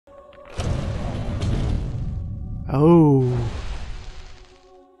Oh.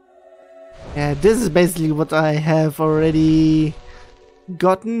 Yeah, this is basically what I have already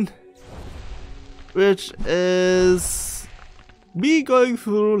gotten. Which is me going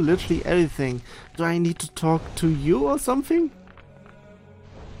through literally everything. Do I need to talk to you or something?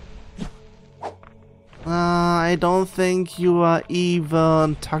 I don't think you are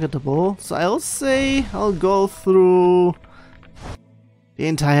even targetable. So I'll say I'll go through the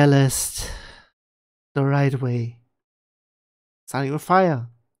entire list the right way. Starting with fire.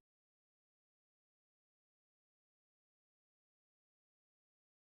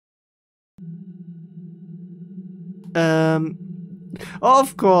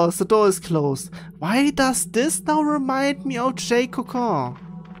 Of course, the door is closed. Why does this now remind me of J. Cocon?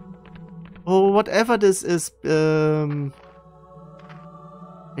 Or whatever this is, wait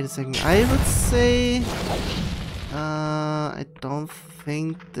a second, I would say, I don't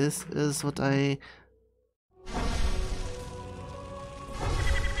think this is what I...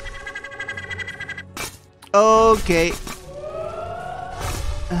 Okay.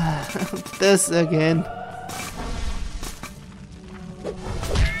 This again.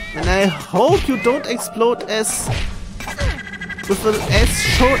 And I hope you don't explode as with as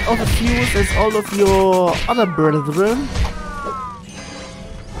short of a fuse as all of your other brethren.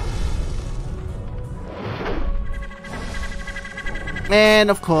 And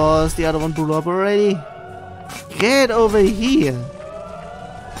of course the other one blew up already. Get over here.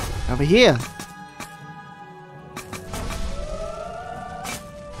 Over here.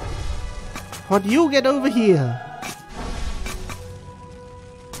 What you get over here?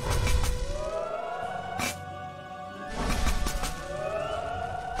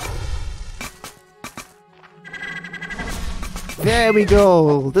 There we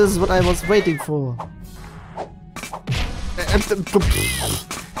go. This is what I was waiting for.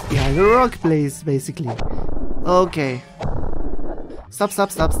 Behind the rock place, basically. Okay. Stop,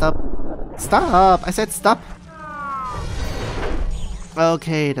 stop, stop, stop. Stop! I said stop.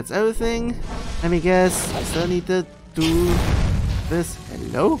 Okay, that's everything. Let me guess. I still need to do this.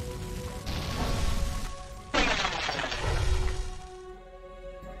 Hello?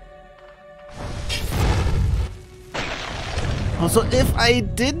 Also, if I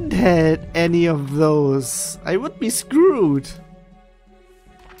didn't have any of those, I would be screwed.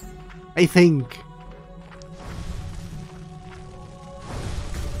 I think.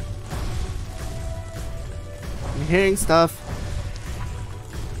 I'm hearing stuff.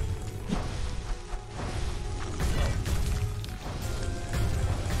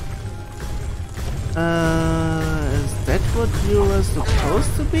 Is that what you were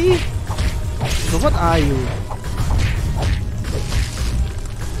supposed to be? So what are you?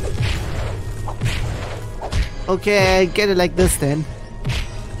 Okay, I get it like this then.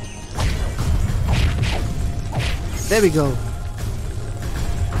 There we go.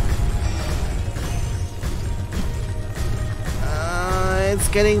 It's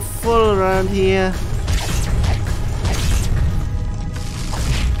getting full around here.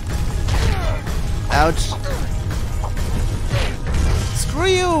 Ouch. Screw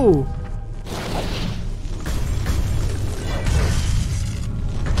you!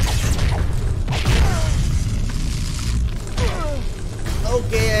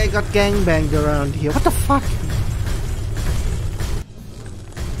 Okay, I got gangbanged around here. What the fuck?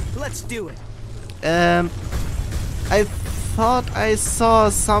 Let's do it. I thought I saw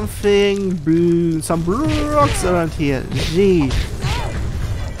something blue, some blue rocks around here. Gee.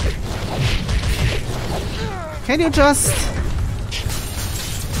 Can you just...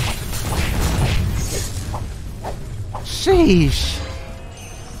 Sheesh.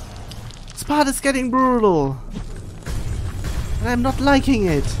 This part is getting brutal. And I'm not liking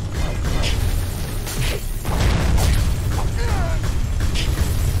it.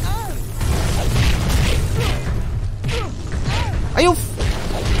 Are you...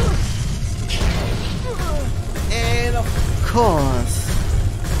 And of course.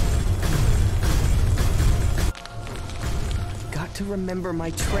 Got to remember my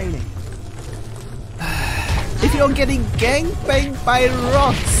training. If you're getting gangbanged by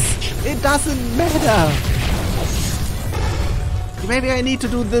rocks, it doesn't matter. Maybe I need to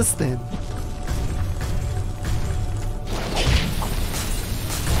do this then.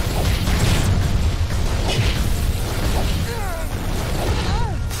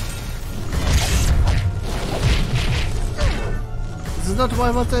 This is not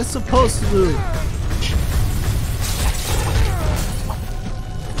what I'm supposed to do.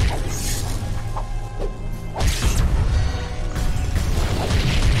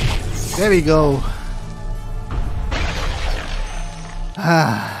 There we go.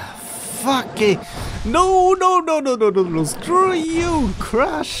 Ah, fuck it. No, no, no, no, no, no, no. Screw you,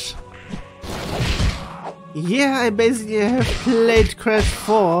 Crash. Yeah, I basically have played Crash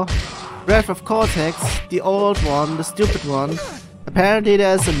 4, Breath of Cortex, the old one, the stupid one. Apparently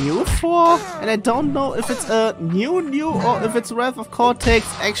there's a new 4, and I don't know if it's a new or if it's Breath of Cortex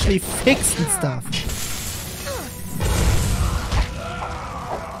actually fixed and stuff.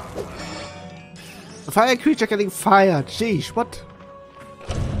 A fire creature getting fired. Sheesh, what?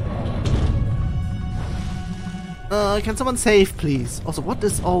 Can someone save, please? Also, what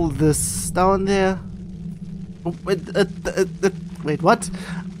is all this down there? Oh, wait, what?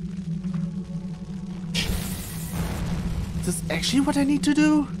 Is this actually what I need to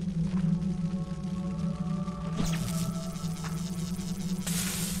do?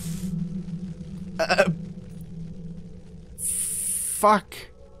 Fuck.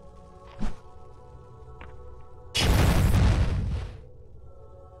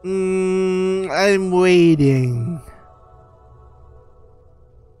 I'm waiting.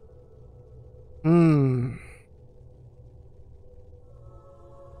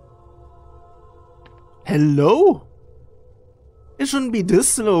 Hello? It shouldn't be this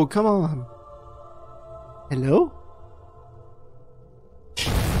slow, come on. Hello?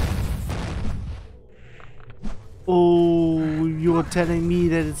 Oh, you're telling me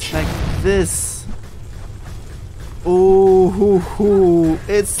that it's like this. Oh,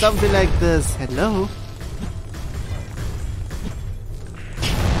 it's something like this. Hello?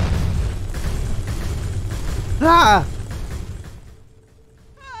 Ah!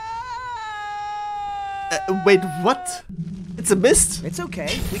 Wait, what? It's a mist? It's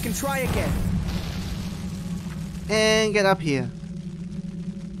okay. We can try again. And get up here.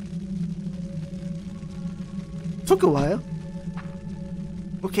 Took a while.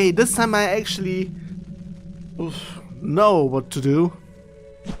 Okay, this time I actually know what to do.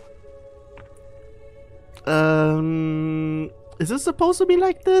 Is this supposed to be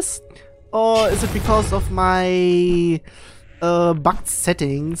like this? Or is it because of my bugged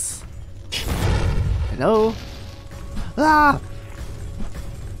settings? Hello? Ah!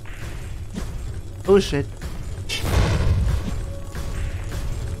 Oh shit.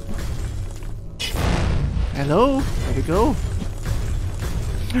 Hello? There we go.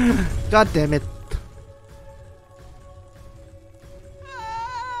 God damn it.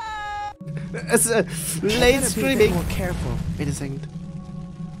 It's late streaming. More careful. Wait a second.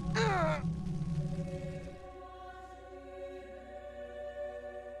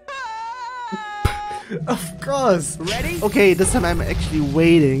 Of course. Ready? Okay, this time I'm actually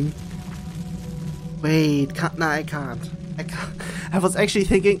waiting. Wait, no, I can't. I was actually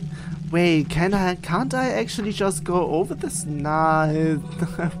thinking, wait, can't I actually just go over this? Nah, I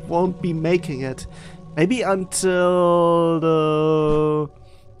won't be making it. Maybe until the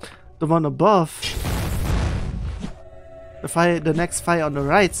one above. The next fire on the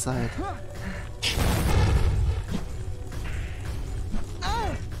right side.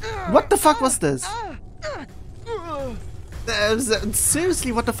 What the fuck was this?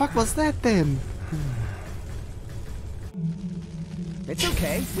 Seriously, what the fuck was that then? It's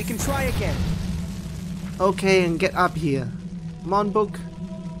okay. We can try again. Okay, and get up here. Come on, book.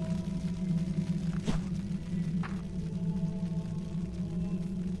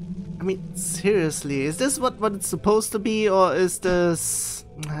 I mean, seriously, is this what it's supposed to be, or is this...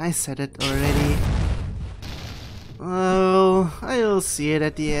 I said it already. Oh, I'll see it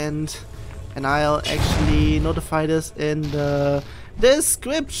at the end. And I'll actually notify this in the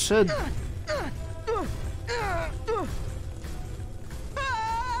description.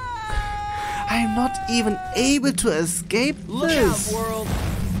 I'm not even able to escape this. Look out, world.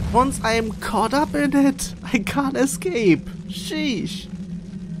 Once I am caught up in it, I can't escape. Sheesh.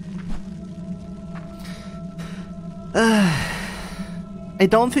 I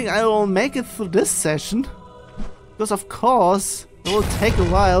don't think I will make it through this session. Because of course, it will take a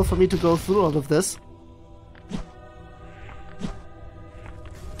while for me to go through all of this.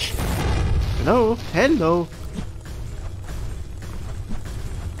 Hello? Hello?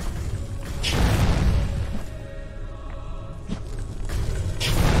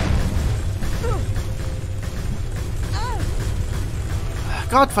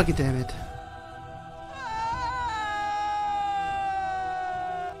 God fucking damn it.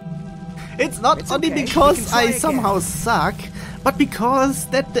 It's not only okay. because I again. somehow suck, but because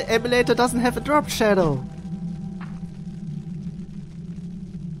that the emulator doesn't have a drop shadow.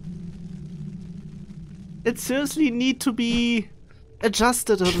 It seriously need to be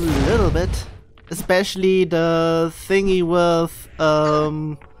adjusted a little bit. Especially the thingy with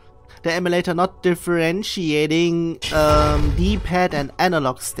the emulator not differentiating D-pad and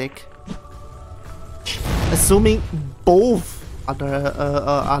analog stick. Assuming both are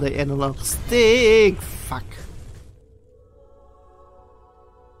the analog stick. Fuck.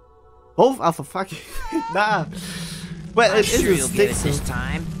 Both are for fucking. Nah. Well, it sure is you'll a get stick. it this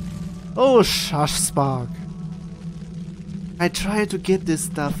time. Oh, shush, Spark. I try to get this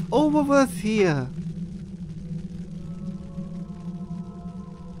stuff over with here.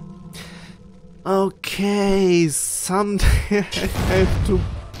 Okay, someday I have to...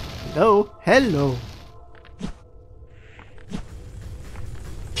 Hello? Hello?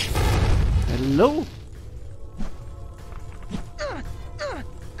 Hello?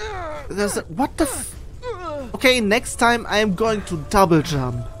 There's a... What the f... Okay, next time I am going to double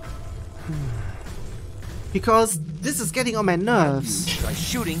jump. Because this is getting on my nerves. Try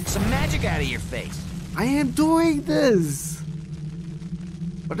shooting some magic out of your face. I am doing this.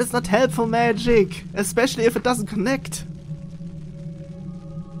 But it's not helpful magic, especially if it doesn't connect.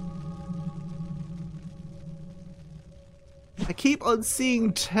 I keep on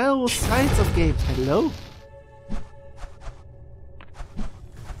seeing terrible sides of games. Hello?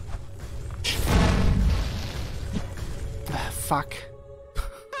 Fuck.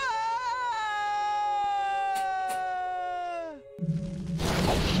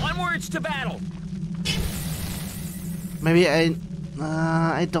 Onwards to battle. Maybe I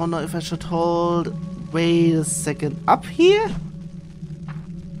don't know if I should hold. Wait a second. Up here?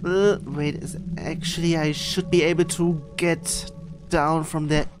 Wait, actually I should be able to get down from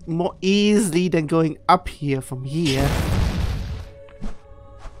there more easily than going up here from here.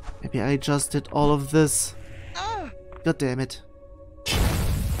 Maybe I just did all of this. God damn it.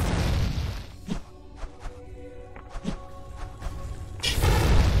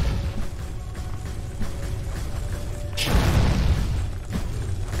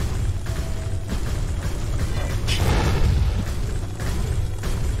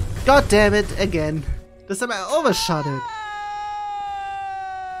 God damn it, again. This time I overshot it.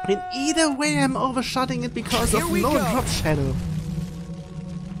 In either way I'm overshotting it because of no drop shadow.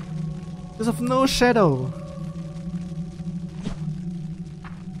 Because of no shadow.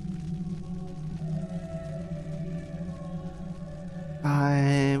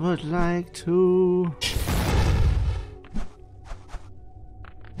 I would like to...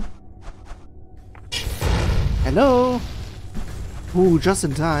 Hello? Ooh, just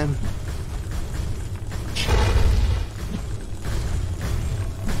in time.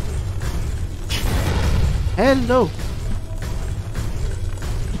 Hello.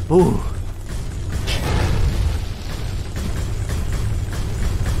 Ooh.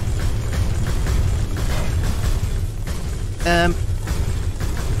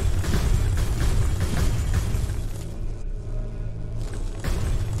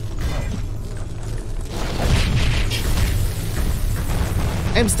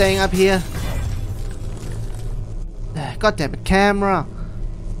 I'm staying up here. God damn it, camera.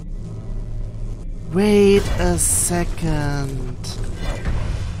 Wait a second.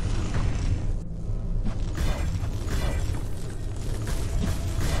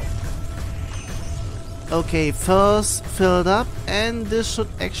 Okay, first filled up, and this should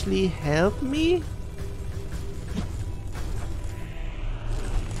actually help me.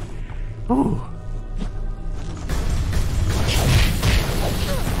 Ooh.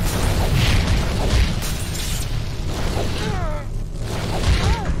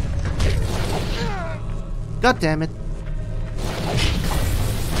 God damn it.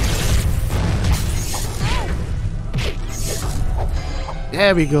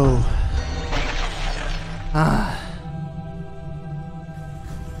 There we go. Ah.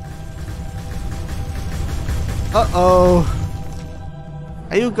 Uh-oh.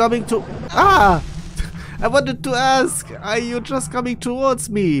 Are you coming to... Ah! I wanted to ask, are you just coming towards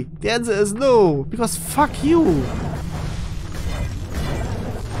me? The answer is no, because fuck you.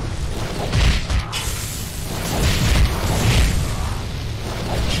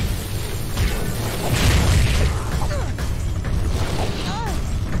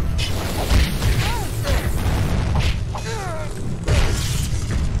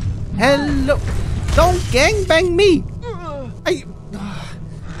 Hello! Don't gangbang me!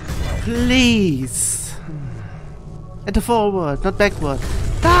 Please! At the forward, not backward.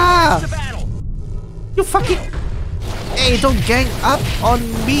 Ah! You fucking... Hey, don't gang up on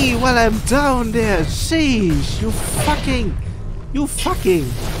me while I'm down there! Sheesh! You fucking... You fucking...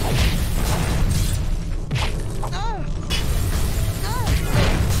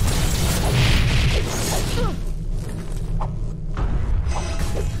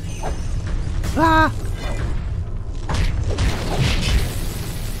 Ah!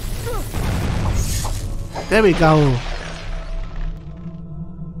 There we go.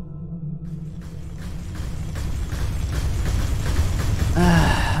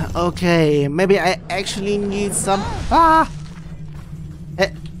 Okay, maybe I actually need some... Ah!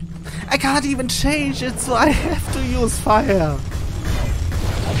 I can't even change it, so I have to use fire.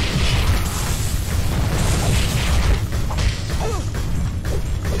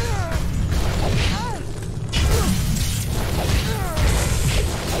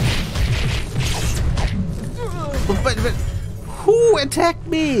 But who attacked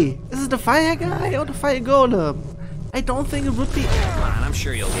me? Is it the fire guy or the fire golem? I don't think it would be... Come on, I'm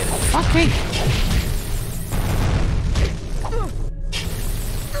sure you'll get it. Okay.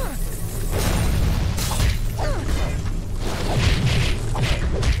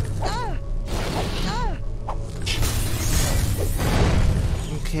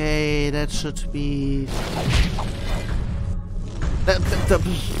 Okay, that should be...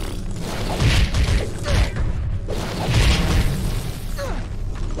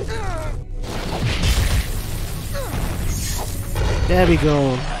 There we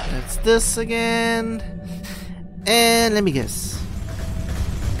go. That's this again. And let me guess.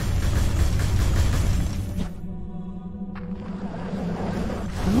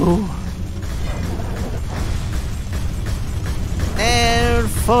 Oh. And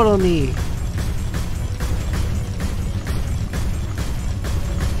follow me.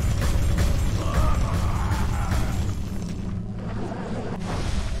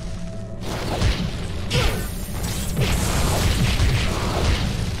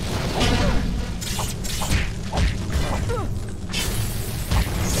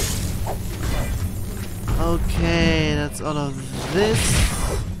 Okay, that's all of this.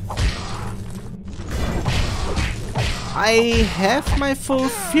 I have my full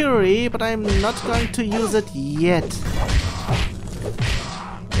fury, but I'm not going to use it yet.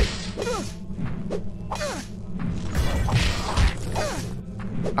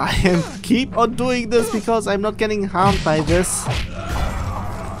 I am keep on doing this because I'm not getting harmed by this.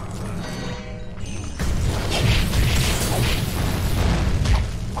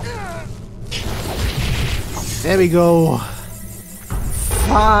 There we go.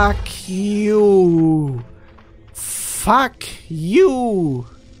 Fuck you. Fuck you.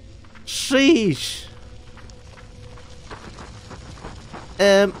 Sheesh.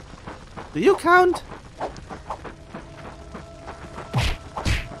 Do you count?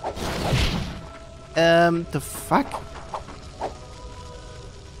 The fuck?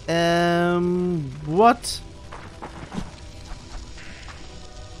 What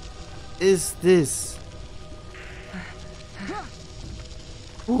is this?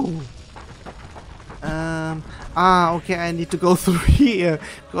 Ooh. Okay, I need to go through here.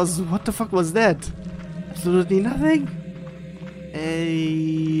 Because what the fuck was that? Absolutely nothing.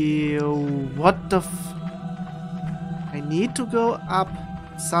 What the I need to go up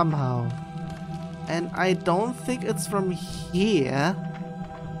somehow. And I don't think it's from here.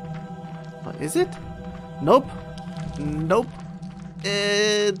 Or is it? Nope. Nope.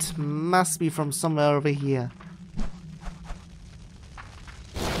 It must be from somewhere over here.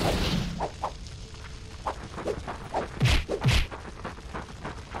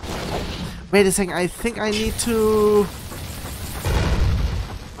 Wait a second, I think I need to...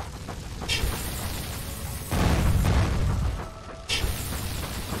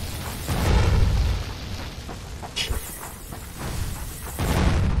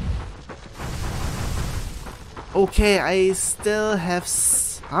 Okay, I still have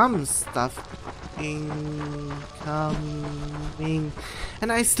some stuff incoming.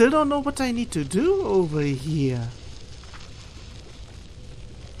 And I still don't know what I need to do over here.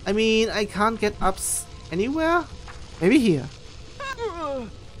 I mean, I can't get up anywhere? Maybe here.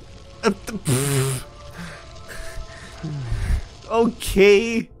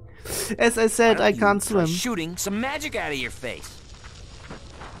 Okay. As I said, I can't swim. Shooting some magic out of your face.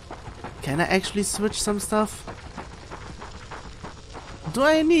 Can I actually switch some stuff? Do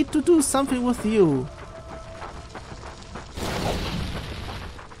I need to do something with you?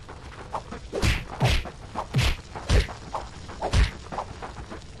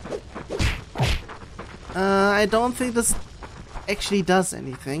 I don't think this actually does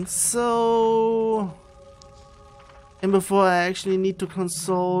anything, so... And before I actually need to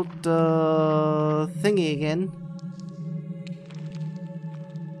consult the thingy again.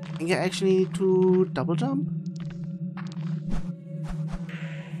 I think I actually need to double jump?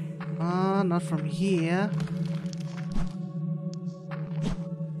 Not from here.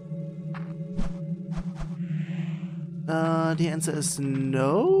 The answer is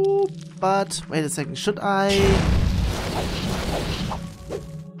no, but wait a second, should I?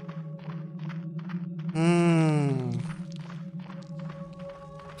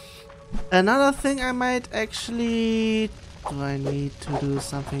 Another thing I might actually Do I need to do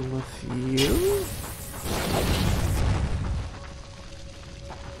something with you?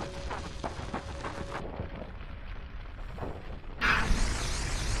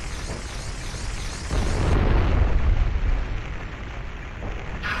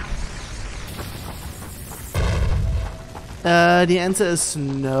 The answer is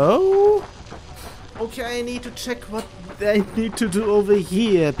no. Okay, I need to check what I need to do over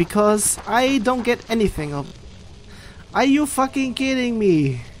here, because I don't get anything of... Are you fucking kidding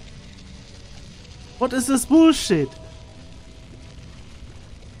me? What is this bullshit?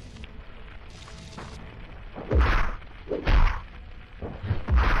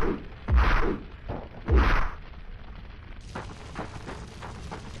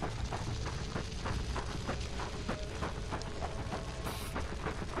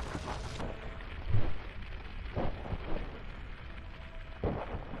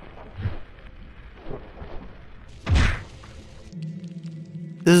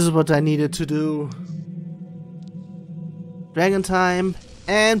 This is what I needed to do. Dragon time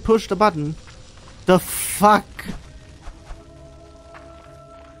and push the button. The fuck?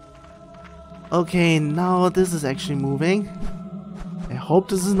 Okay, now this is actually moving. I hope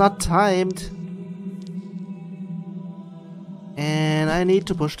this is not timed. And I need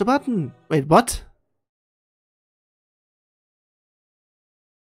to push the button. Wait, what?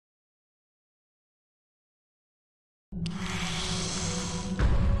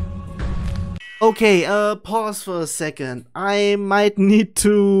 Okay, pause for a second. I might need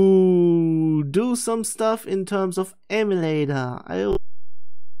to do some stuff in terms of emulator.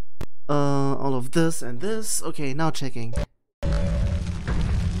 All of this and this. Okay, now checking.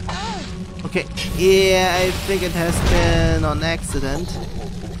 Okay, yeah, I think it has been on accident.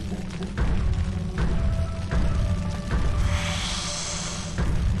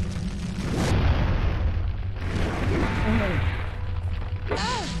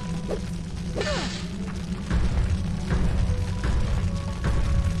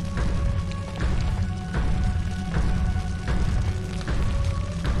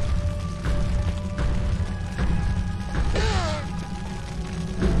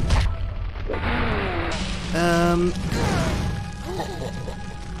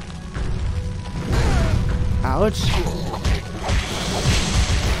 Ouch.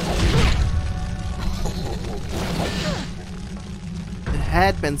 It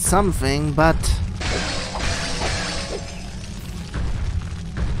had been something, but...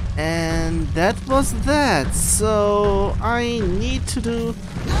 And that was that, so I need to do...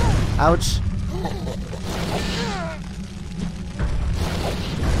 Ouch.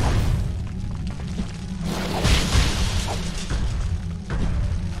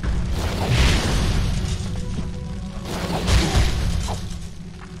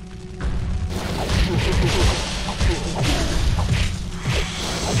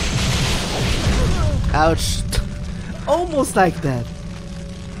 Ouch. Almost like that.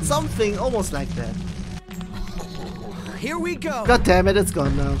 Something almost like that. Here we go. God damn it, it's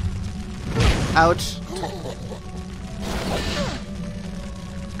gone now. Ouch.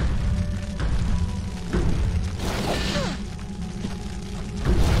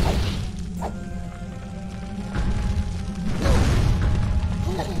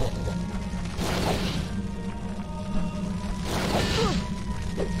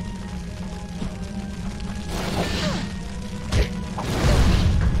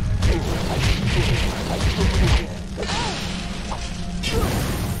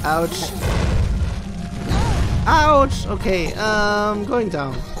 Ouch. Ouch! Okay, going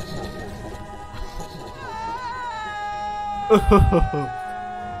down.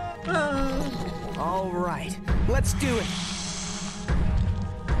 All right, let's do it.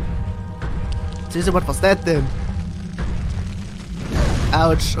 Seriously, what was that then?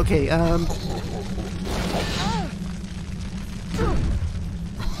 Ouch, okay,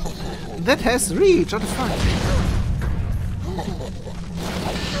 that has reach, what the fuck?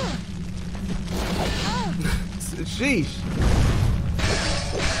 Sheesh.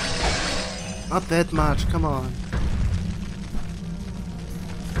 Not that much, come on.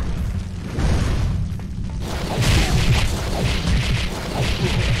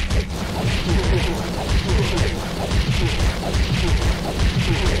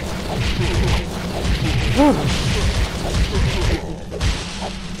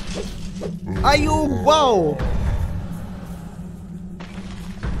 Are you? Whoa!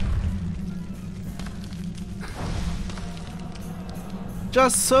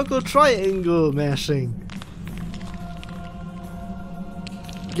 Just circle triangle mashing.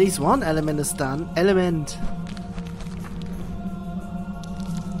 At least one element is done. Element.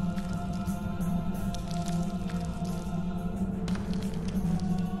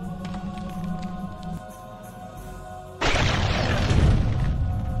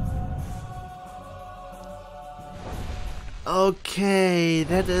 Okay,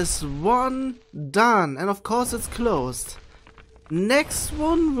 that is one done. And of course it's closed. Next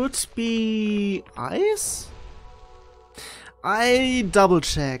one would be ice? I double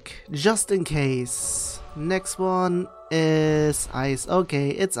check, just in case. Next one is ice. Okay,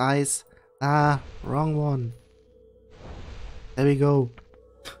 it's ice. Ah, wrong one. There we go.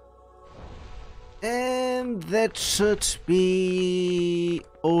 And that should be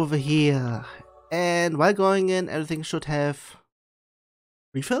over here. And while going in, everything should have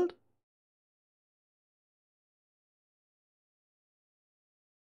refilled?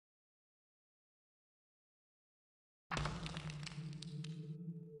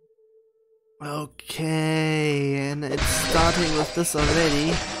 Okay, and it's starting with this already.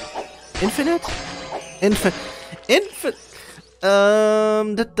 Infinite? Infinite.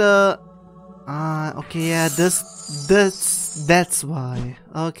 Okay, yeah, that's why.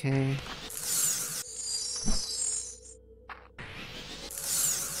 Okay.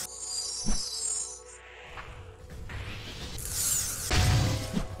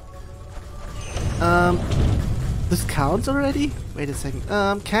 This counts already? Wait a second.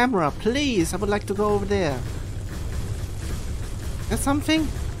 Camera, please, I would like to go over there. There's something?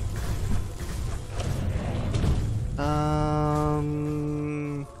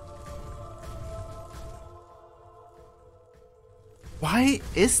 Why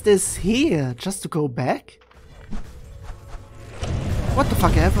is this here? Just to go back? What the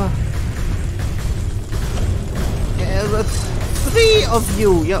fuck ever? Yeah, but 3 of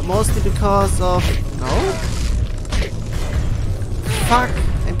you! Yeah, mostly because of... No? Fuck!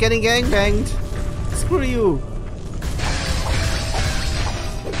 I'm getting gangbanged! Screw you!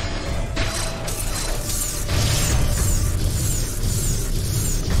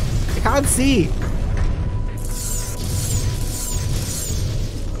 I can't see!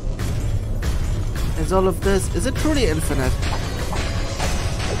 Is all of this... Is it truly infinite?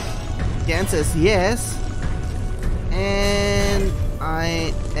 The answer is yes. And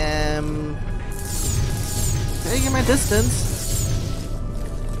I am taking my distance.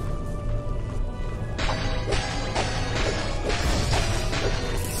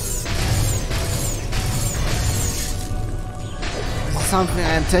 This is something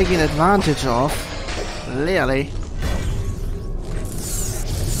I'm taking advantage of. Clearly.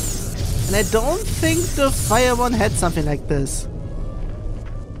 And I don't think the fire one had something like this.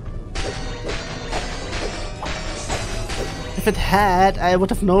 If it had, I would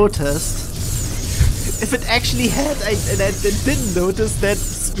have noticed. If it actually had, I didn't notice that.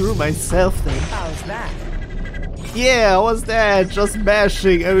 Screw myself then. How's that? Yeah, how was that? Just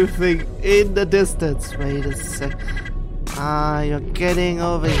mashing everything in the distance. Wait a sec. Ah, you're getting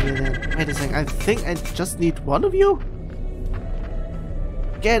over here then. Wait a sec. I think I just need one of you?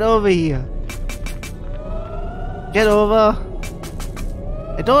 Get over here. Get over.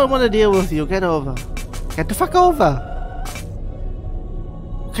 I don't want to deal with you. Get over. Get the fuck over.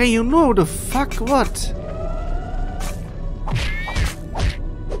 Okay, you know the fuck what?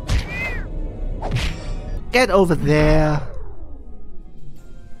 Get over there.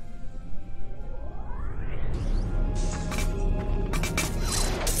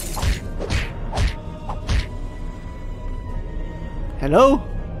 Hello?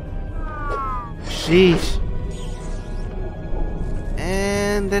 Sheesh.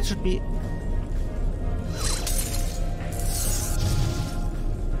 And that should be...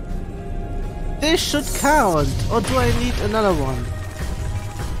 This should count! Or do I need another one?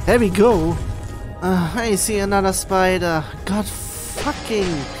 There we go! I see another spider. God fucking...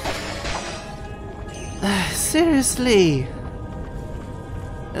 seriously!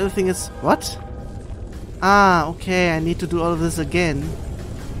 Everything is... What? Ah, okay, I need to do all of this again.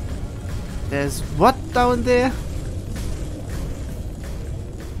 There's what down there?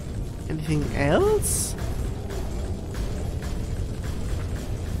 Anything else?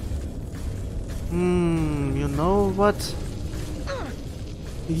 You know what?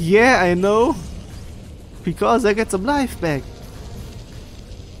 Yeah, I know. Because I get some life back.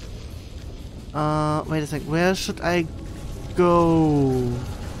 Wait a sec. Where should I go?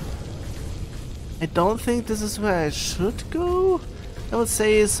 I don't think this is where I should go. I would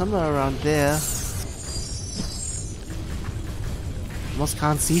say somewhere around there. Almost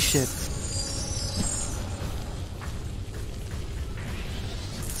can't see shit.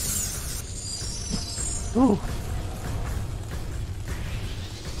 Ooh.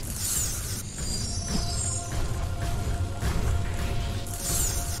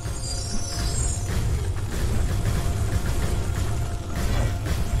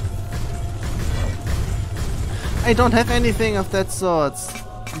 I don't have anything of that sort.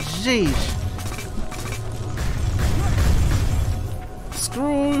 Jeez.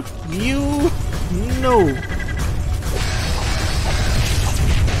 Screw you. No.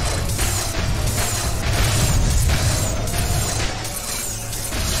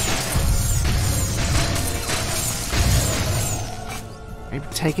 I'm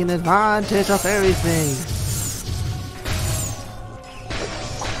taking advantage of everything.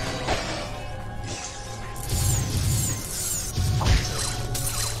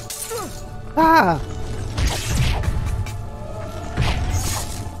 Ah!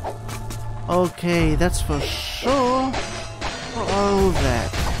 Okay, that's for sure. For all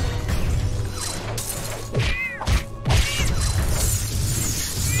that.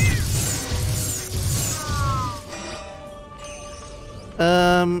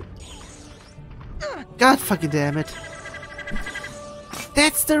 God fucking damn it.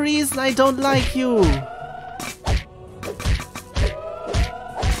 That's the reason I don't like you.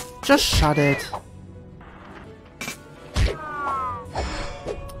 Just shut it.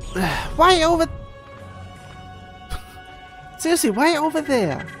 Why over... Seriously, why over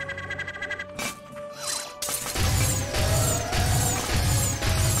there?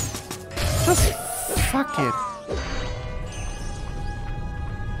 Just fuck it.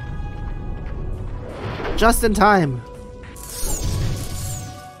 Just in time.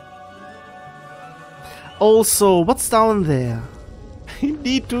 Also, what's down there?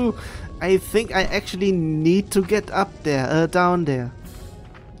 I think I actually need to get up there, down there.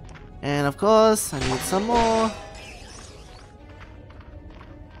 And of course, I need some more.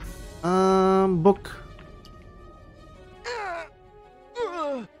 Book.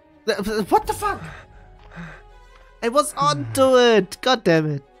 What the fuck? I was onto it. God damn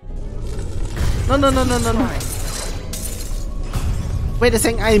it. No. Wait a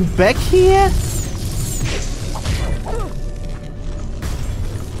second, I'm back here?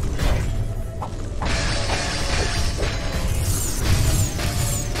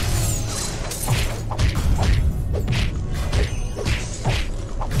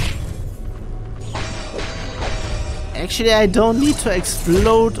 Actually, I don't need to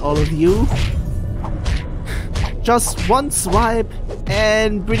explode all of you. Just one swipe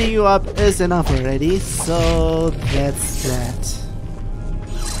and bringing you up is enough already, so that's that.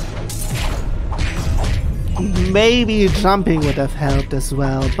 Maybe jumping would have helped as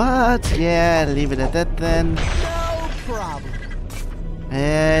well, but yeah, leave it at that then. No problem.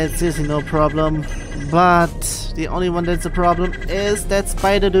 It's seriously no problem, but the only one that's a problem is that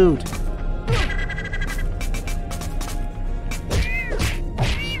spider dude.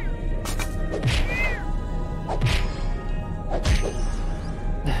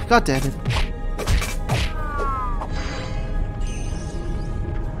 God damn it.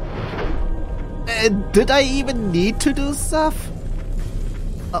 Did I even need to do stuff?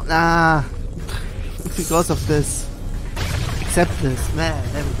 Oh, nah. Because of this. Except this. Man,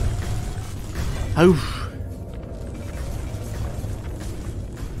 there we go. Oh.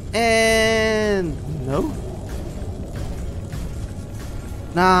 And... no?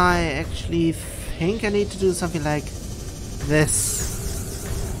 Nah, I actually think I need to do something like this.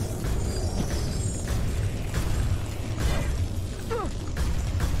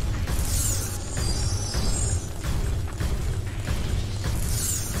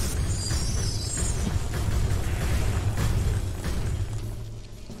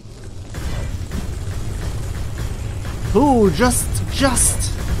 Ooh, just.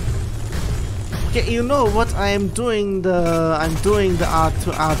 Yeah, you know what? I'm doing the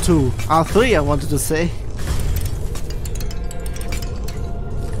R3 I wanted to say.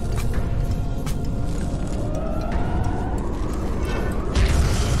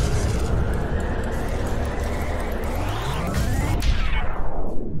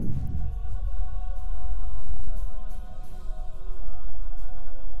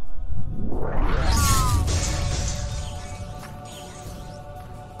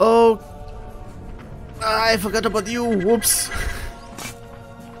 Oh, I forgot about you. Whoops.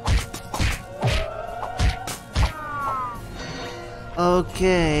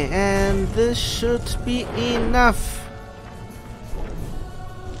 Okay, and this should be enough.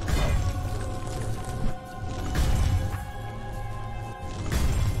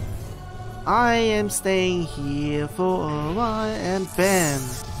 I am staying here for a while and bam.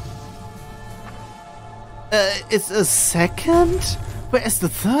 It's a second? Where's the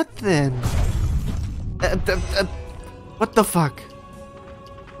third then? What the fuck?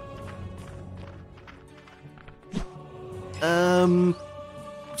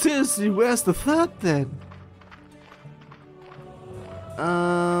 Seriously, where's the third then?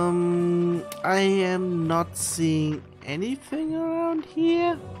 I am not seeing anything around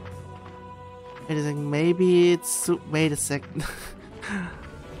here. Wait a second, maybe it's... wait a second.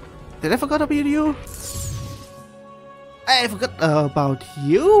 Did I forget about you? I forgot about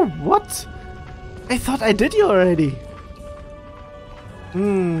you? What? I thought I did you already.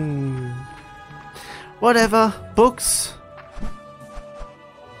 Whatever. Books.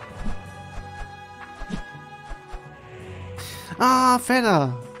 Ah,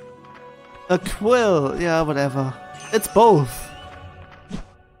 feather. A quill. Yeah, whatever. It's both.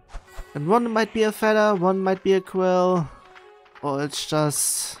 And one might be a feather, one might be a quill. Or it's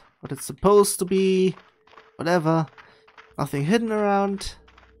just what it's supposed to be. Whatever. Nothing hidden around.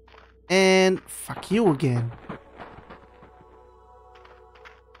 And fuck you again.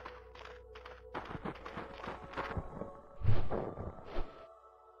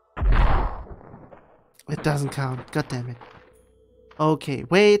 It doesn't count. God damn it. Okay,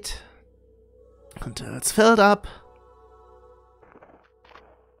 wait until it's filled up.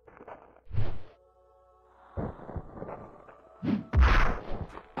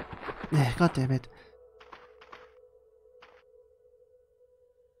 Yeah, god damn it.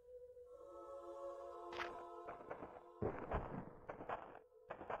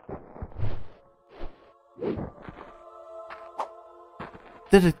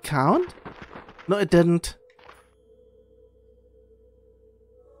 Did it count? No, it didn't.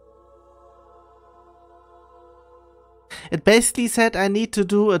 It basically said I need to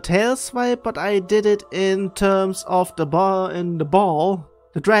do a tail swipe, but I did it in terms of the ball in the ball,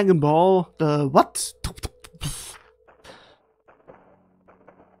 the Dragon Ball, the what?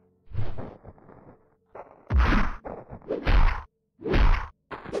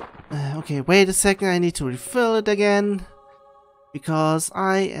 Okay, wait a second, I need to refill it again. Because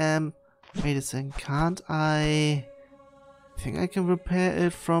I am... Wait a second, can't I think I can repair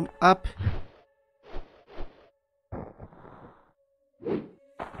it from up?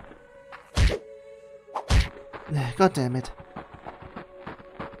 God damn it.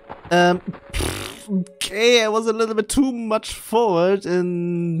 Okay, I was a little bit too much forward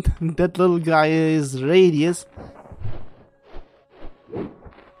in that little guy's radius.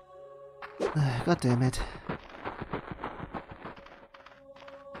 God damn it.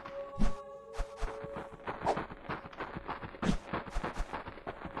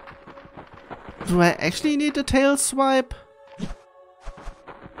 Do I actually need a tail swipe?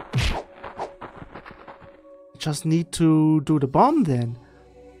 Just need to do the bomb then.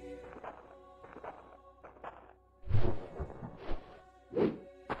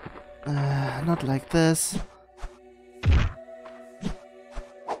 Not like this.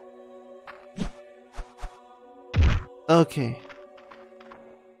 Okay.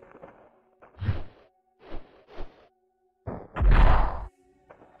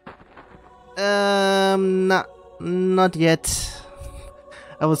 Not yet.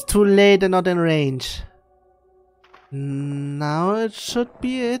 I was too late and not in range. Now it should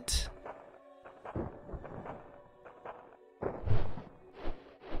be it.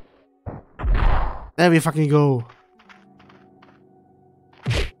 There we fucking go.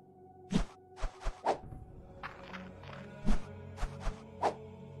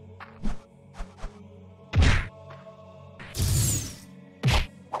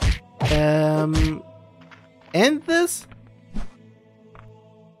 End this?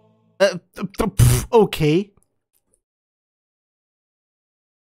 Okay.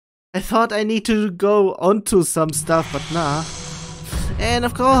 I thought I need to go onto some stuff, but nah. And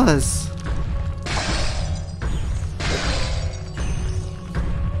of course.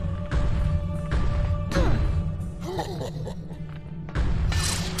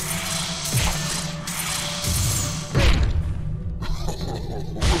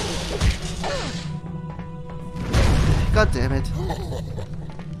 God damn it.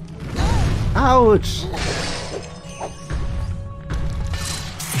 Ouch!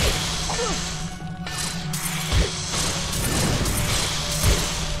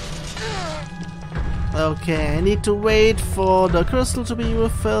 Okay, I need to wait for the crystal to be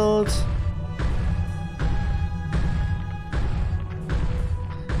refilled.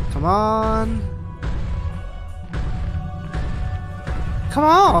 Come on. Come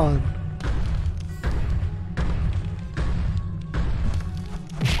on!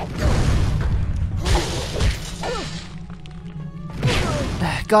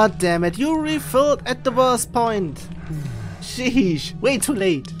 God damn it, you refilled at the worst point. Sheesh, way too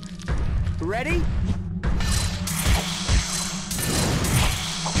late. Ready?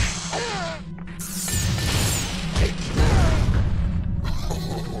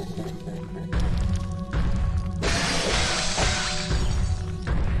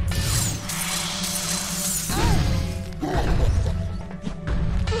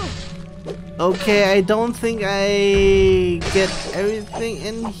 Okay, I don't think I get everything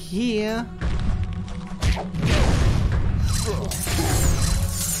in here.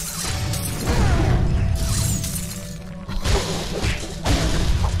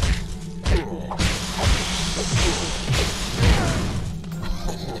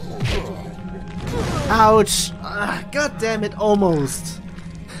 Ouch! God damn it, almost.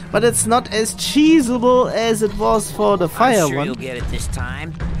 But it's not as cheesable as it was for the fire I'm sure one. you'll get it this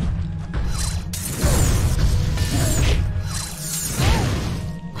time.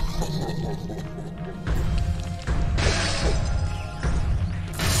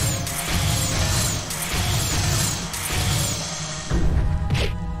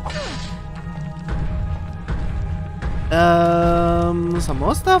 Some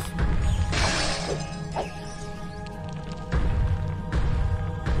more stuff?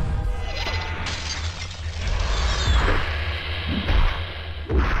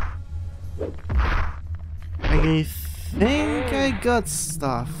 I think I got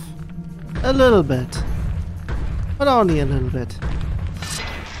stuff. A little bit. But only a little bit.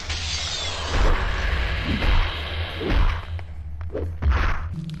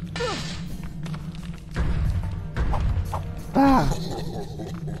 Ah.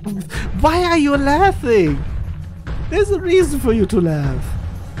 Why are you laughing? There's a reason for you to laugh.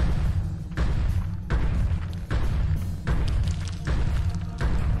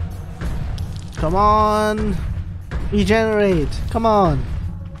 Come on. Regenerate. Come on.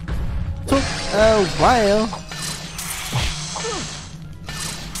 Took a while.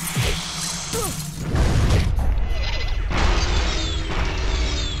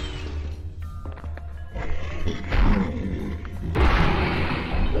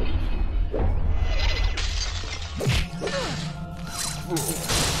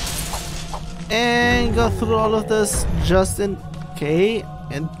 And go through all of this just in K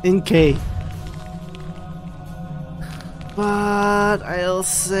and in K. But I'll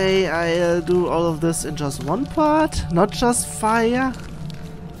say I'll do all of this in just one part, not just fire.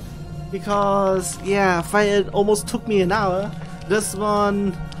 Because, yeah, fire almost took me an hour. This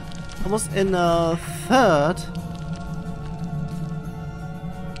one almost in a third.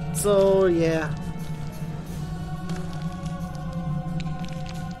 So, yeah.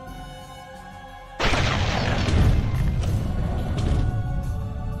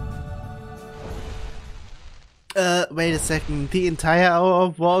 Wait a second. The entire hour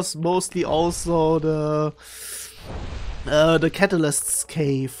was mostly also the catalyst's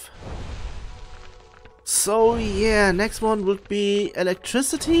cave. So yeah, next one would be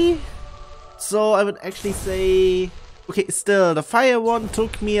electricity. So I would actually say, okay, still the fire one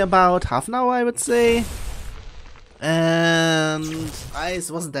took me about half an hour, I would say, and ice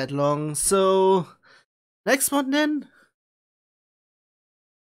wasn't that long. So next one then.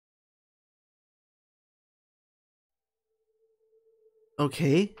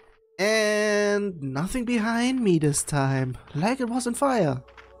 Okay, and nothing behind me this time, like it was in fire.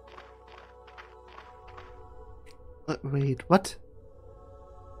 Wait, what?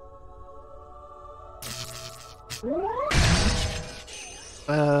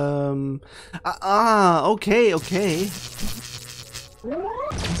 Okay, okay.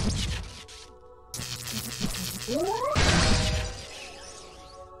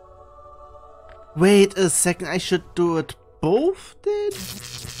 Wait a second, I should do it both then?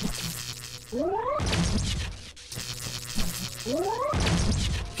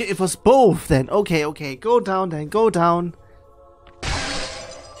 Okay, it was both then. Okay, okay. Go down then. Go down.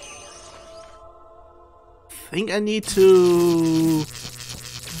 Think I need to...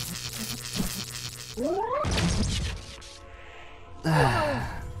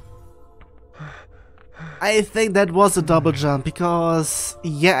 I think that was a double jump because...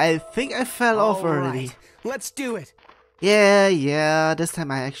 Yeah, I think I fell off already. Right. Let's do it. Yeah, this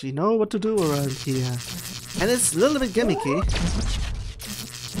time I actually know what to do around here. And it's a little bit gimmicky.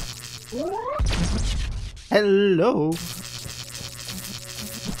 Hello?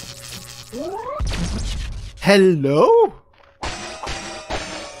 Hello?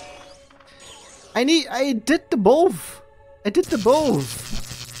 I did the both. I did the both.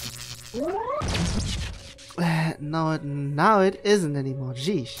 No, now it isn't anymore.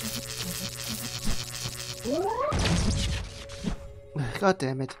 Jeez. God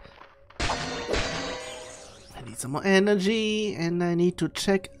damn it. I need some more energy and I need to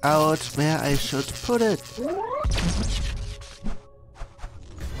check out where I should put it.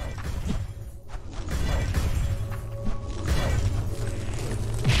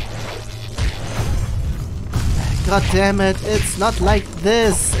 God damn it, it's not like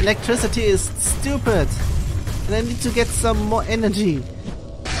this. Electricity is stupid. And I need to get some more energy.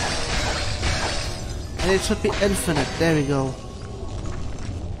 And it should be infinite. There we go.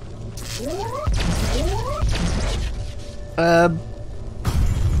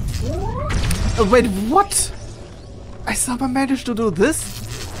 Oh, wait, what? I somehow managed to do this?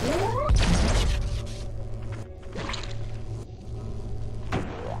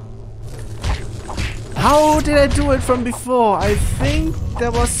 How did I do it from before? I think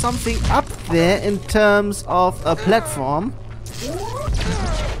there was something up there in terms of a platform.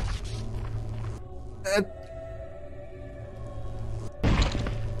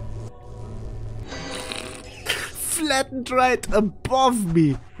 Flattened right above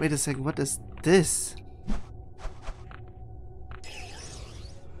me. Wait a second, what is this?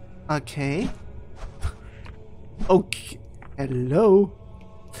 Okay. Okay. Hello.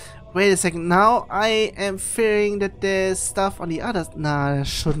 Wait a second, now I am fearing that there's stuff on the other. Nah, there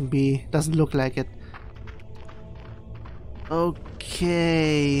shouldn't be. Doesn't look like it.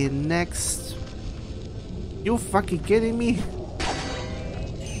 Okay, next. You fucking kidding me?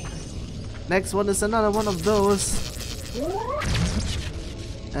 Next one is another one of those.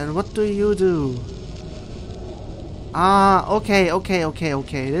 And what do you do? Ah, okay.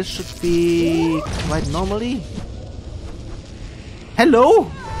 This should be quite normally. Hello?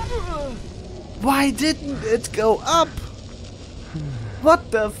 Why didn't it go up?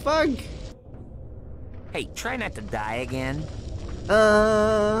 What the fuck? Hey, try not to die again.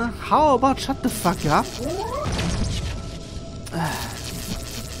 How about shut the fuck up?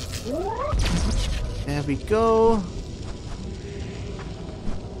 There we go.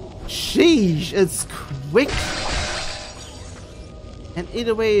 Sheesh, it's quick. And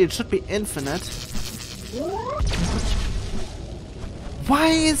either way, it should be infinite. Why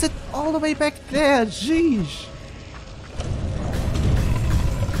is it all the way back there? Jeez.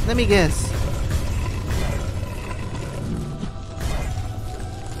 Let me guess.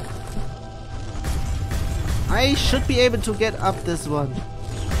 I should be able to get up this one.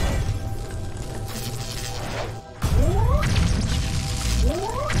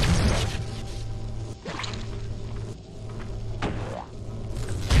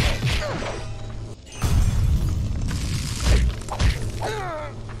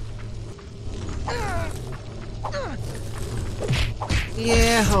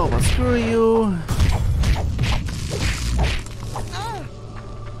 Yeah, how about screw you?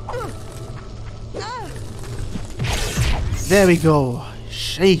 There we go.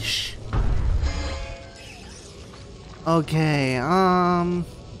 Sheesh. Okay,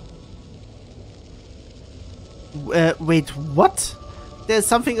 wait, what? There's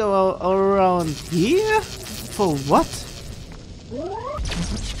something around here? For what?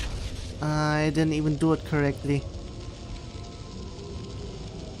 I didn't even do it correctly.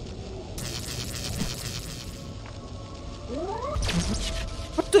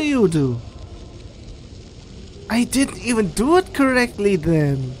 What do you do? I didn't even do it correctly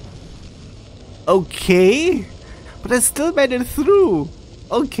then. Okay. But I still made it through.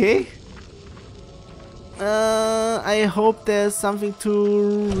 Okay. I hope there's something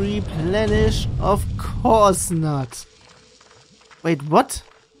to replenish. Of course not. Wait, what?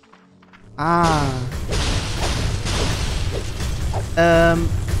 Ah.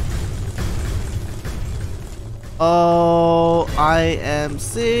 Oh, I am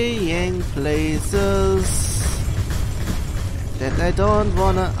seeing places that I don't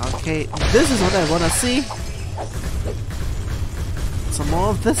wanna. Okay, this is what I wanna see. Some more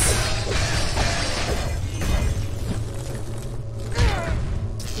of this.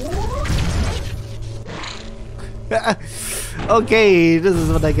 Okay, this is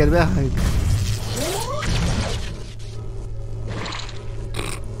what I get behind.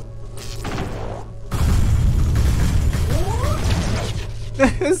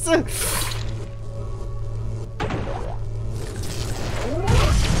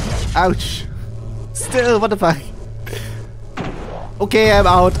 Ouch. Still, what the fuck? Okay, I'm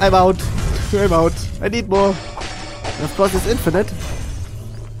out. I'm out. I need more. Of course, it's infinite.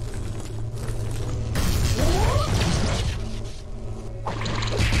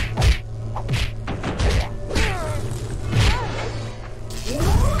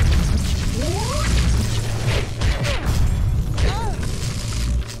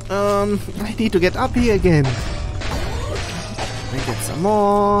 I need to get up here again. I get some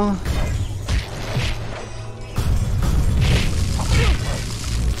more.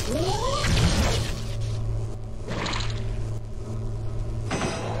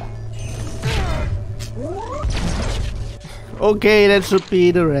 Okay, that should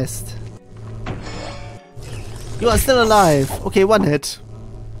be the rest. You are still alive. Okay, one hit.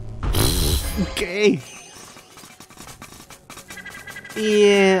 Okay.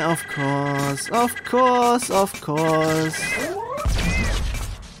 Yeah, of course, of course, of course.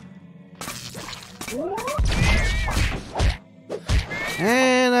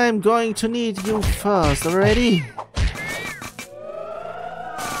 And I'm going to need you first already.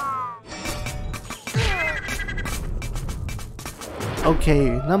 Okay,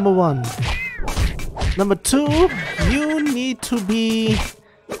 number 1. Number 2, you need to be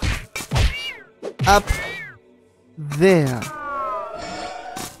up there.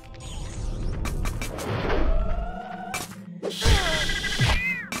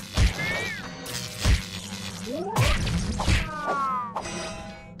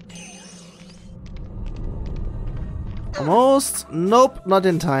 Almost. Nope, not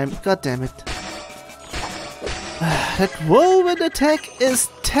in time. God damn it. That whirlwind attack is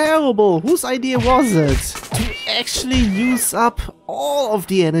terrible. Whose idea was it? To actually use up all of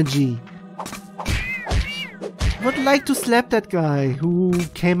the energy. I would like to slap that guy who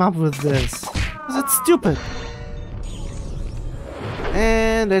came up with this. Because it's stupid.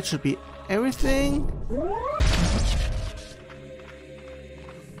 And that should be everything.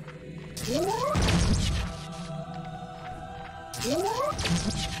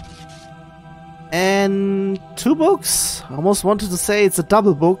 And 2 books. I almost wanted to say it's a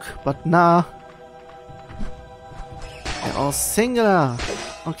double book, but nah. They're all singular.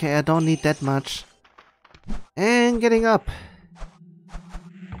 Okay, I don't need that much. And getting up.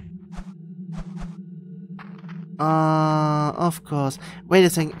 Of course. Wait a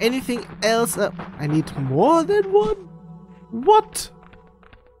second. Anything else? I need more than one? What?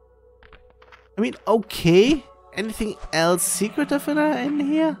 I mean, okay. Anything else secretive in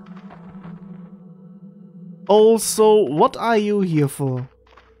here? Also, what are you here for?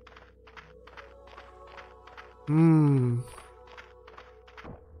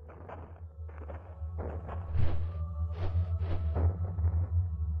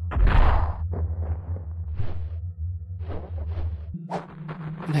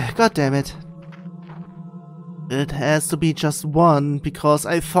 God damn it. It has to be just one, because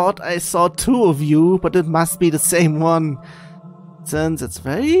I thought I saw 2 of you, but it must be the same one. Since it's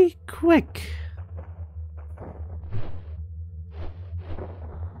very quick.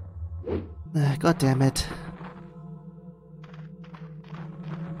 God damn it.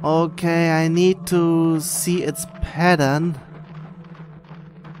 Okay, I need to see its pattern.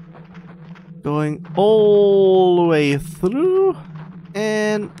 Going all the way through.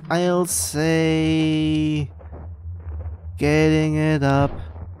 And I'll say... getting it up.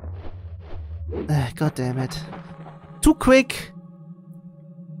 God damn it. Too quick.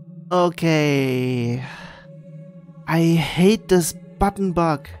 Okay. I hate this button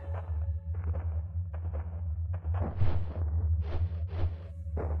bug.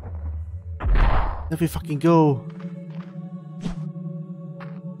 Let me fucking go.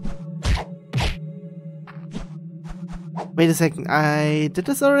 Wait a second, I did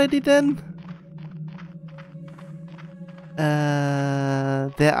this already then?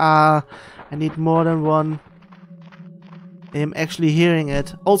 There are... I need more than one. I'm actually hearing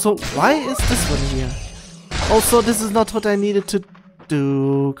it. Also, why is this one here? Also, this is not what I needed to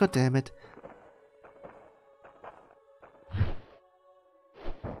do. God damn it.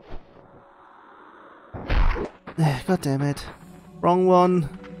 God damn it. Wrong one.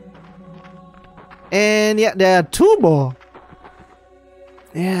 And yeah, there are 2 more.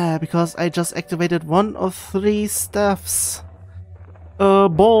 Yeah, because I just activated 1 of 3 stuffs.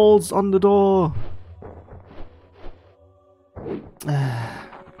 Balls on the door.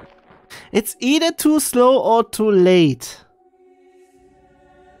 It's either too slow or too late.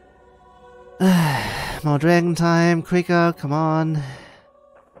 More dragon time, quicker, come on.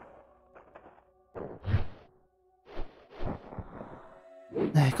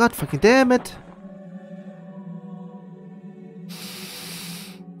 God fucking damn it.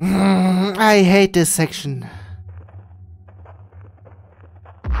 I hate this section.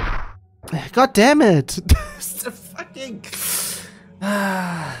 God damn it. It's a fucking...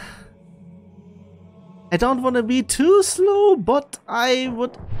 I don't want to be too slow, but I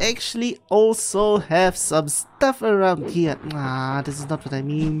would actually also have some stuff around here. This is not what I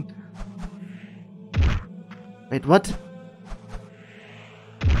mean. Wait, what?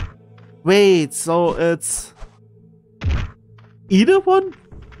 Wait, so it's... either one?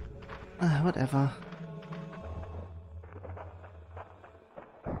 Whatever.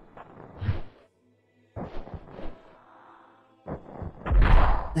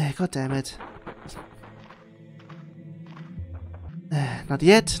 God damn it. Not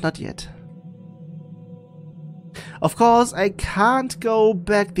yet, not yet. Of course, I can't go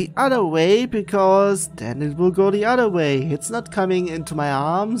back the other way because then it will go the other way. It's not coming into my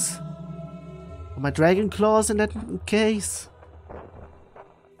arms. Or my dragon claws in that case.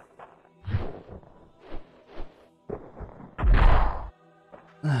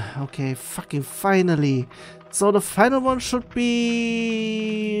 Okay, fucking finally. So the final one should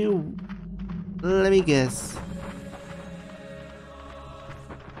be... Let me guess.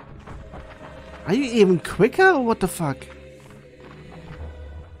 Are you even quicker or what the fuck?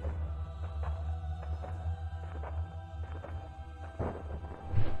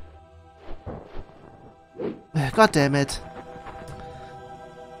 God damn it.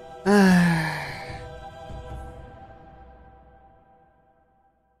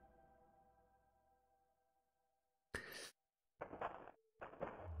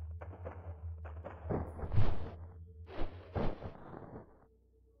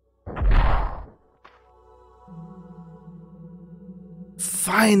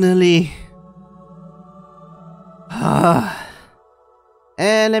 Finally!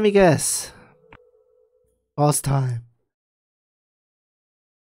 And let me guess. Boss time.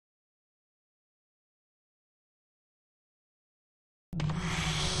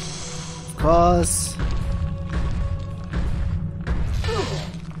 Of course.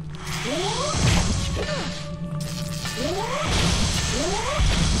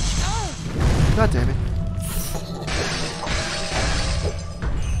 God damn it.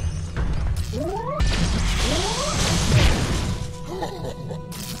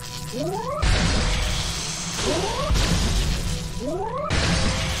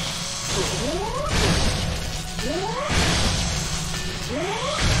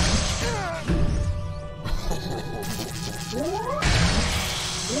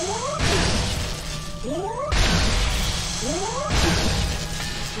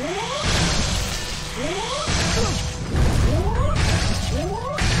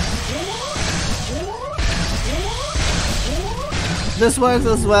 This works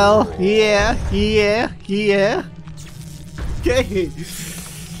as well. Yeah. Okay.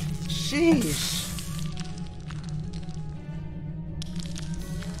 Sheesh.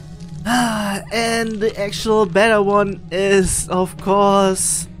 And the actual better one is, of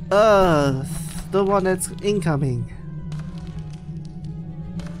course, Earth. The one that's incoming.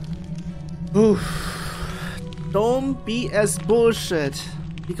 Oof. Don't be as bullshit.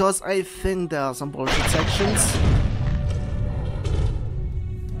 Because I think there are some bullshit sections.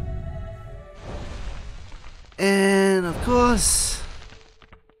 And of course,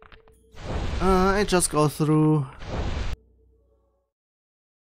 I just go through.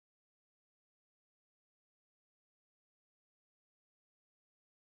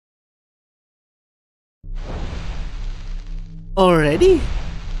 Already?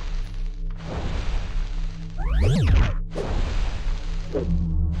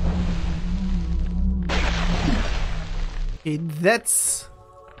 Okay, that's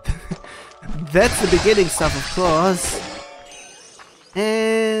the beginning stuff, of course.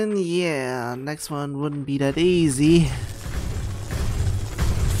 And yeah, next one wouldn't be that easy.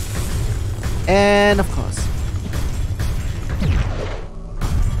 And of course.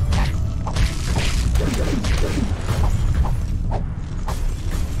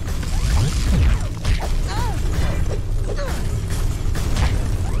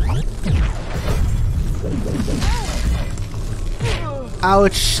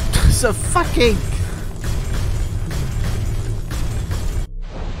 Ouch! So fucking.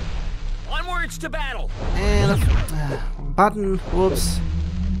 Onwards to battle. And button. Whoops.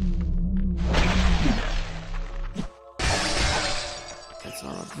 That's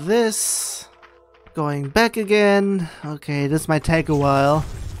all of this. Going back again. Okay, this might take a while.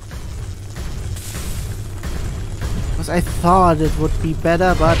 Because I thought it would be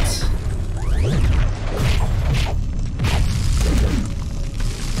better, but.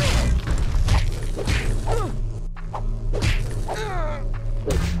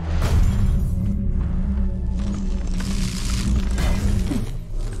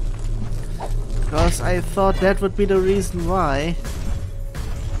 Because I thought that would be the reason why.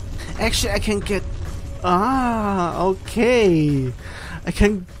 Actually, I can get... Ah, okay. I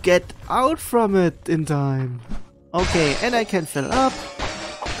can get out from it in time. Okay, and I can fill up.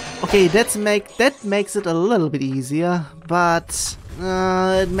 Okay, that makes it a little bit easier, but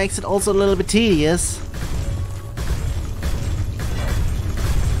it makes it also a little bit tedious.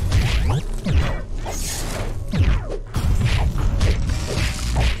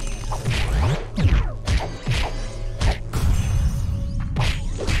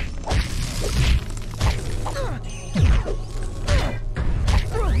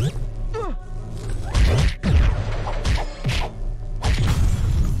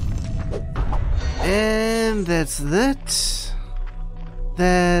 And that's that.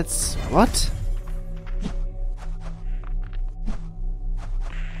 That's... what?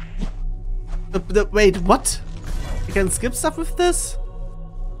 Wait, what? You can skip stuff with this?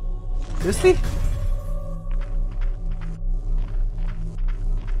 Seriously?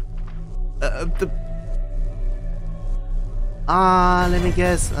 Let me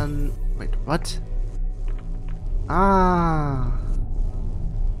guess. Wait, what?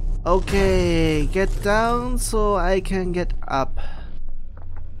 Okay, get down so I can get up.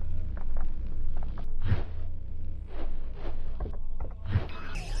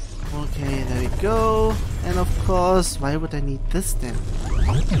 Okay, there we go. And of course, why would I need this then?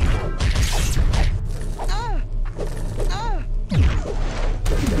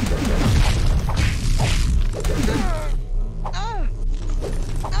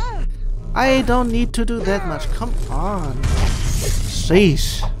 I don't need to do that much. Come on.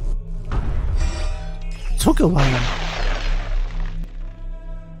 Sheesh. Took a while.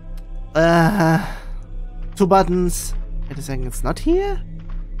 2 buttons. Wait a second, it's not here?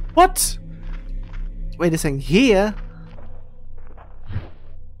 What? Wait a second, here?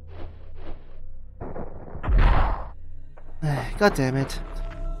 God damn it.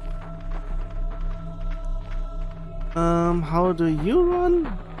 How do you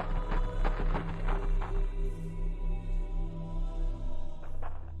run?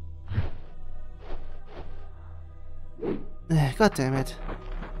 God damn it.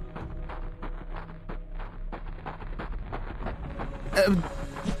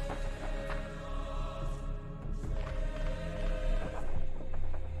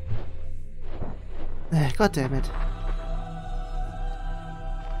 God damn it.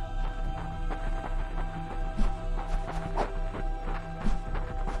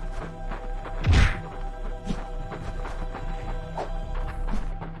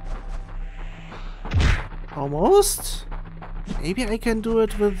 Almost? Maybe I can do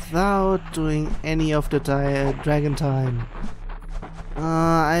it without doing any of the dragon time.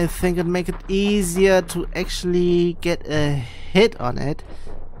 I think it'd make it easier to actually get a hit on it.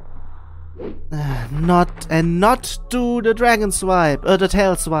 Not do the dragon swipe, the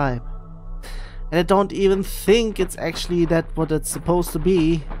tail swipe. And I don't even think it's actually that what it's supposed to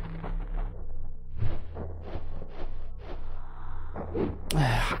be.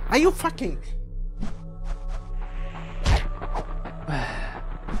 Are you fucking...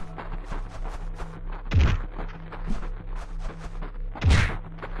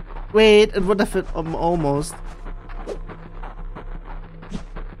 Wait, it would have fit almost.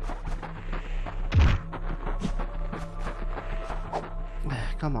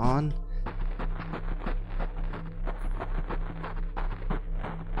 Come on.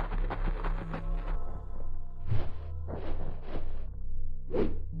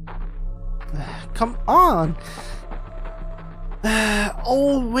 Come on.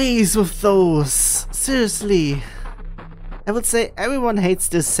 Always with those. Seriously. I would say everyone hates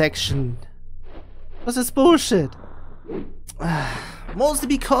this section. Because it's bullshit. Mostly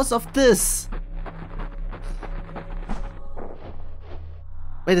because of this.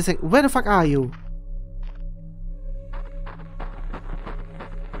 Wait a second, where the fuck are you?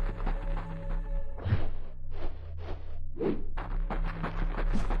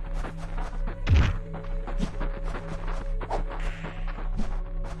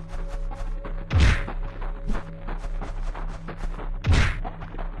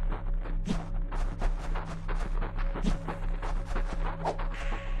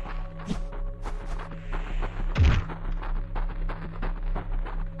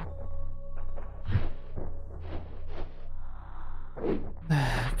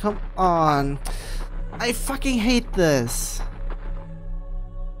 Come on. I fucking hate this.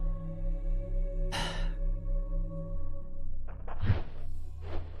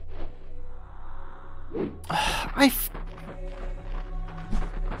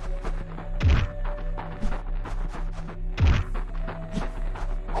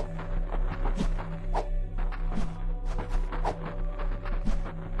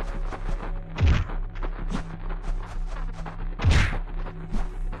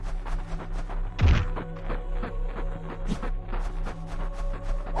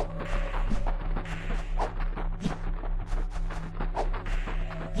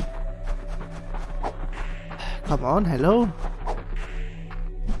 Come on, hello?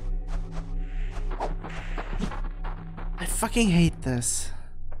 I fucking hate this.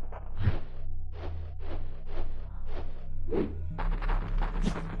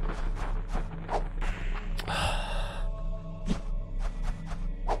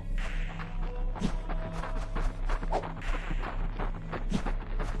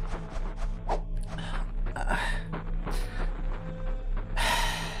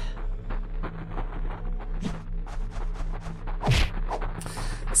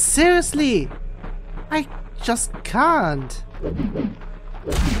 Seriously! I just can't.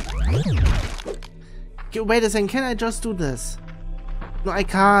 Okay, wait a second, can I just do this? No, I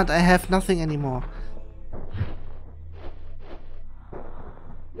can't. I have nothing anymore.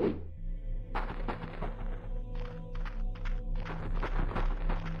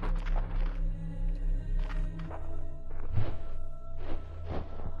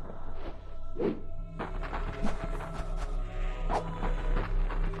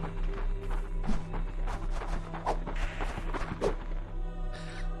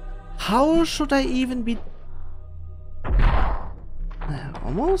 How should I even be...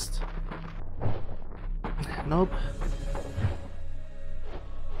 Almost? Nope.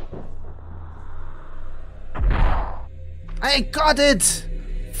 I got it!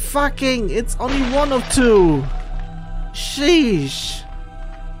 Fucking, it's only one of two! Sheesh!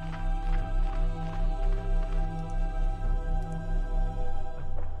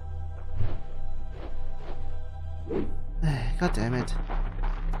 God damn it.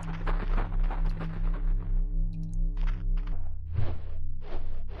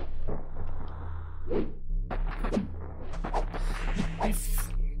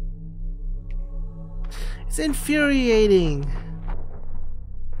 It's infuriating.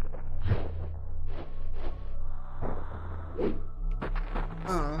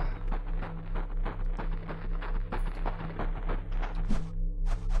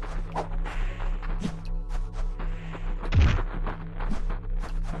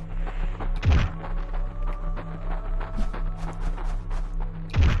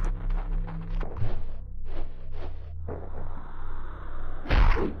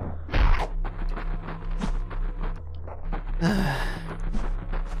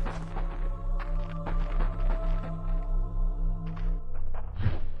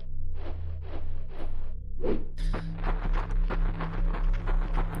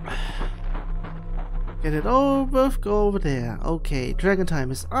 Get it over, go over there. Okay, dragon time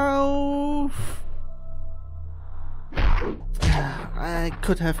is off. I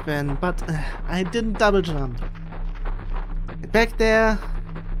could have been, but I didn't double jump. Back there,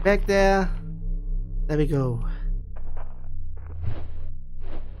 back there. There we go.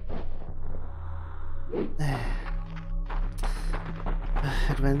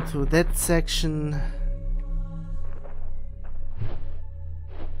 It went through that section.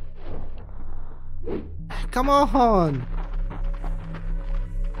 Come on!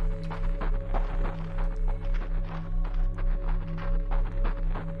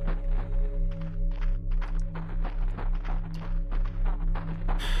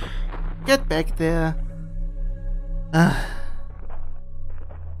 Get back there!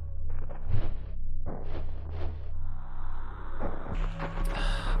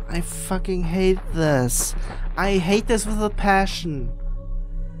 I fucking hate this. I hate this with a passion.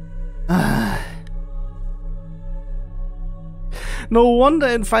 No wonder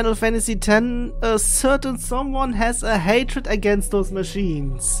in Final Fantasy X a certain someone has a hatred against those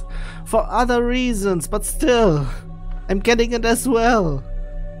machines. For other reasons, but still. I'm getting it as well.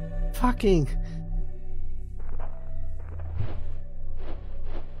 Fucking.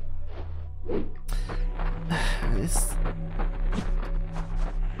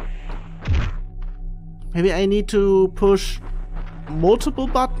 Maybe I need to push multiple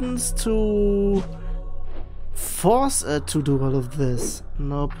buttons to force it to do all of this.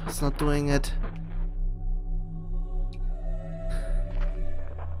 Nope, it's not doing it.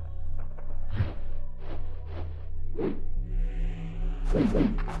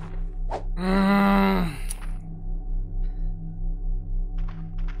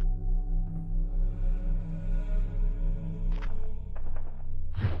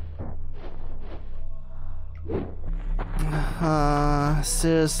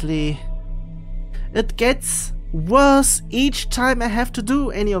 Seriously. It gets worse each time I have to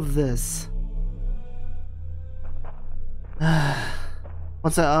do any of this.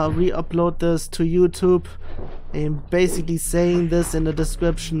 Once I re-upload this to YouTube, I'm basically saying this in the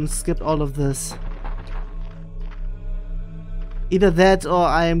description, skip all of this. Either that or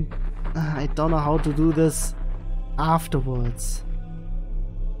I don't know how to do this afterwards.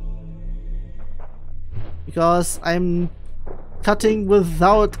 Because I'm cutting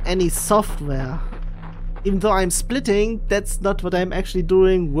without any software. Even though I'm splitting, that's not what I'm actually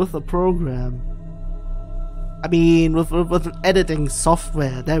doing with a program. I mean, with an editing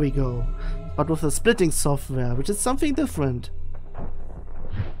software, there we go. But with a splitting software, which is something different.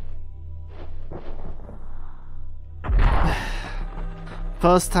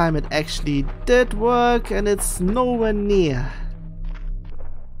 First time it actually did work, and it's nowhere near.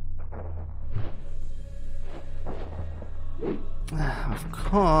 Of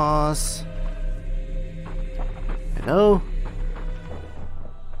course. Hello?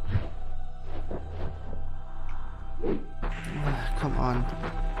 Come on.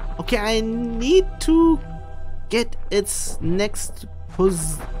 Okay, I need to get its next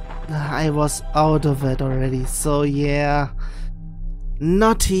I was out of it already, so yeah.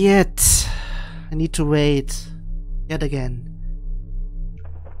 Not yet. I need to wait. Yet again.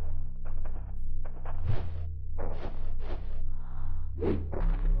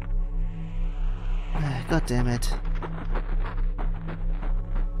 God damn it.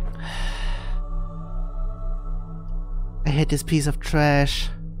 I hate this piece of trash.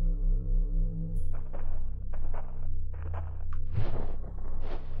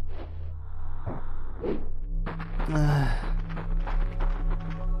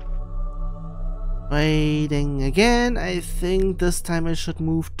 Waiting again. I think this time I should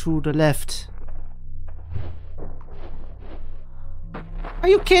move to the left. Are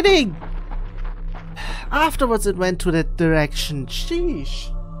you kidding? Afterwards it went to that direction.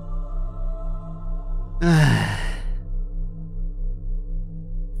 Sheesh.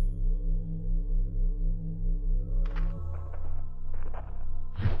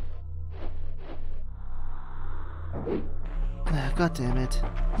 God damn it.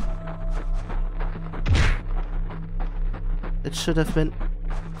 It should have been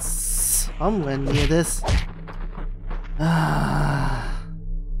somewhere near this.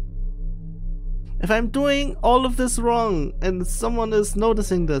 If I'm doing all of this wrong and someone is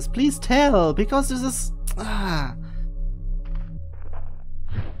noticing this, please tell, because this is...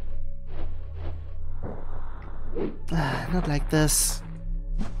 not like this.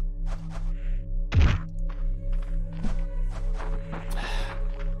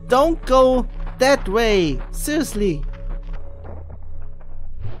 Don't go that way! Seriously!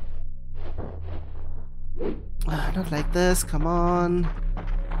 Not like this, come on.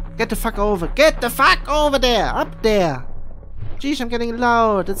 Get the fuck over. Get the fuck over there! Up there! Jeez, I'm getting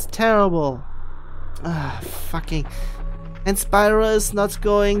loud. It's terrible. Fucking... And Spyro is not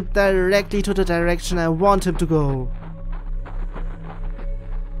going directly to the direction I want him to go.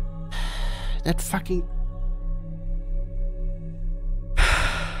 That fucking...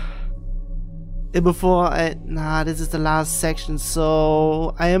 Before I... Nah, this is the last section,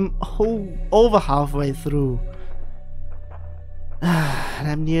 so... I am over halfway through. And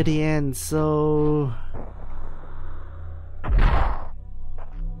I'm near the end, so...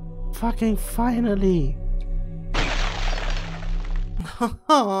 Fucking finally!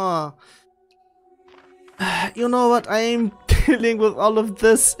 You know what, I'm dealing with all of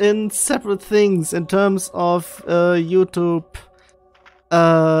this in separate things in terms of YouTube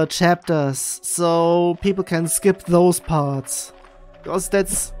chapters, so people can skip those parts, because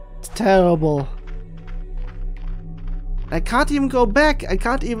that's terrible. I can't even go back, I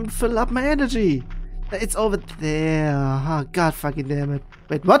can't even fill up my energy. It's over there. Oh, god fucking damn it.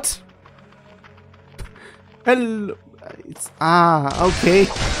 Wait, what? Hello. It's okay. I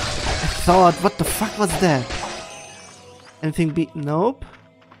thought, what the fuck was that? Anything nope.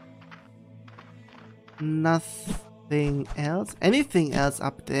 Nothing else? Anything else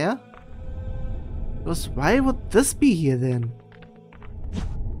up there? Because why would this be here then?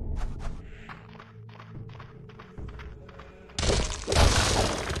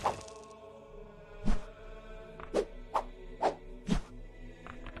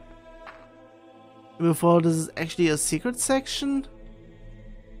 Before this is actually a secret section?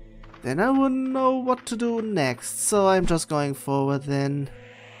 Then I wouldn't know what to do next, so I'm just going forward then.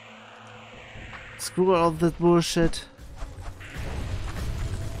 Screw all that bullshit.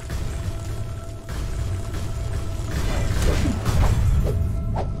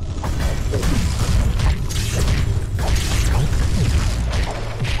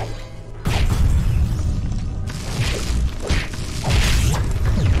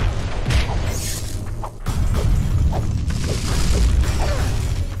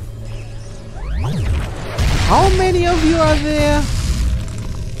 How many of you are there?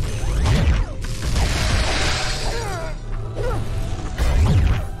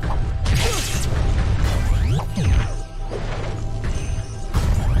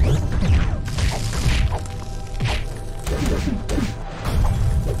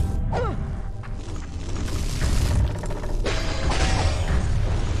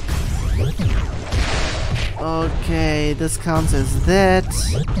 Okay, this counts as that.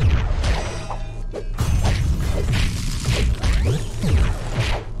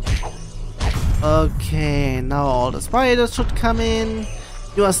 Okay, now all the spiders should come in.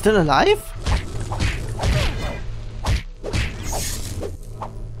 You are still alive?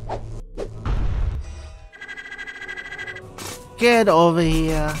 Get over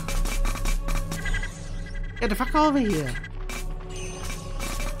here. Get the fuck over here.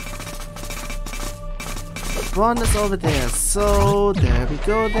 One is over there. So, there we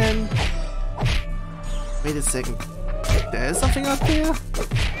go then. Wait a second. There is something up there?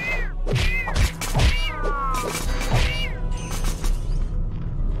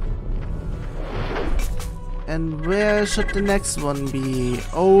 And where should the next one be?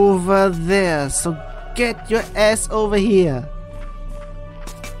 Over there. So get your ass over here.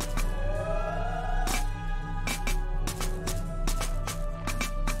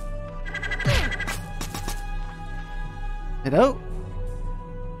 Hello?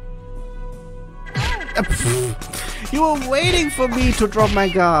 You were waiting for me to drop my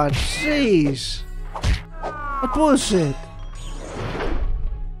guard. Sheesh. What bullshit.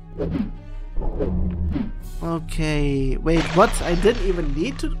 Okay, wait, what? I didn't even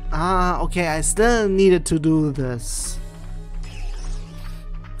need to... Ah, okay, I still needed to do this.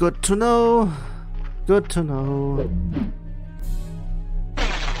 Good to know. Good to know.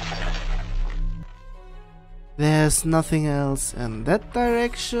 There's nothing else in that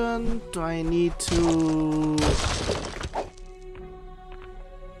direction. Do I need to...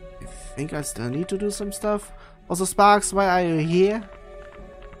 I think I still need to do some stuff. Also, Sparks, why are you here?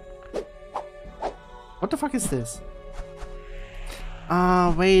 What the fuck is this?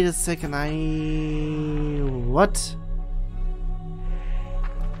 Wait a second, what?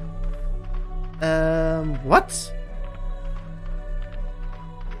 What?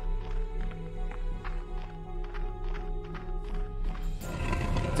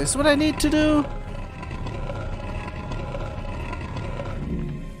 This what I need to do?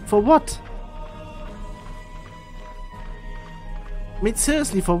 For what? I mean,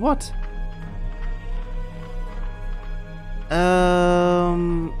 seriously, for what?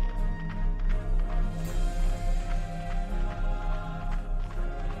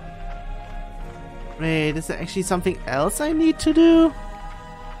 Wait, is there actually something else I need to do?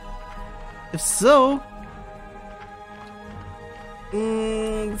 If so...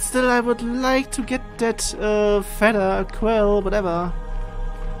 still I would like to get that feather, quill, whatever.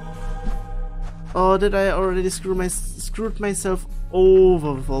 Or did I already screwed myself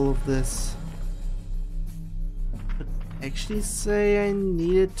over with all of this? But actually say I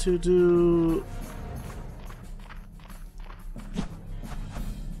needed to do...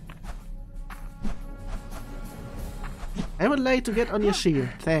 I would like to get on your shield,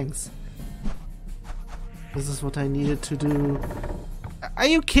 thanks. This is what I needed to do. Are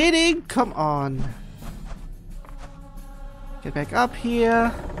you kidding? Come on. Get back up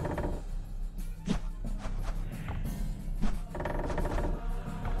here.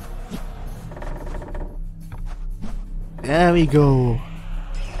 There we go.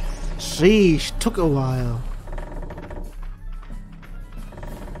 Sheesh, took a while.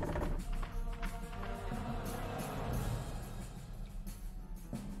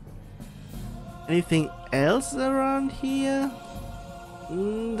 Anything else around here?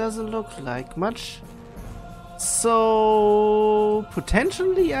 Doesn't look like much. So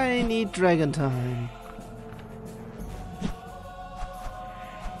potentially I need dragon time.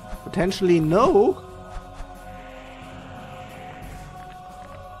 Potentially no.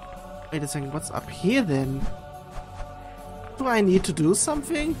 Wait a second, what's up here then? Do I need to do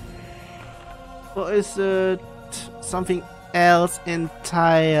something? Or is it something else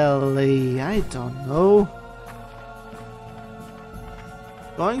entirely? I don't know.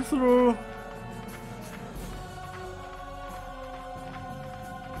 Going through.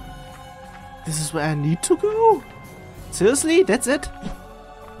 This is where I need to go? Seriously? That's it?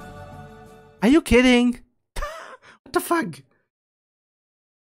 Are you kidding? What the fuck?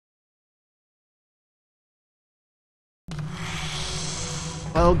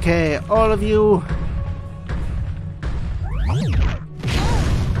 Okay, all of you.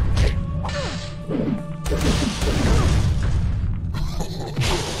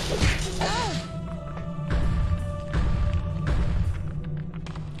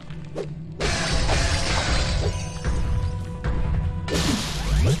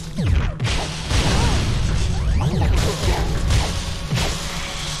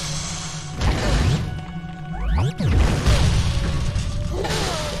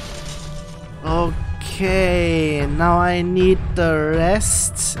 Okay, now I need the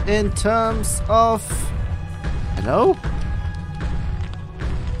rest in terms of... Hello?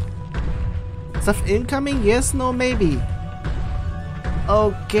 Stuff incoming? Yes, no, maybe.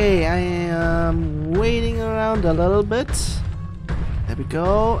 Okay, I am waiting around a little bit. There we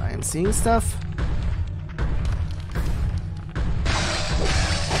go, I'm seeing stuff.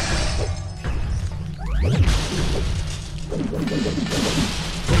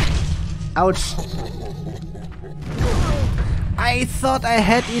 Ouch. I thought I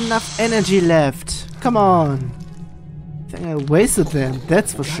had enough energy left. Come on. I think I wasted them,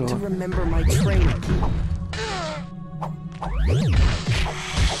 that's for sure. To remember my training.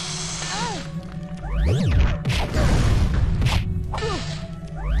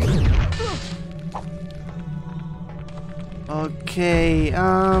 Okay,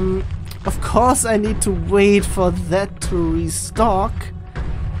 of course I need to wait for that to restock.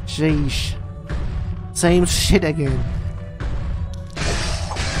 Sheesh. Same shit again.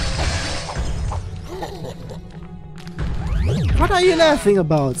 What are you laughing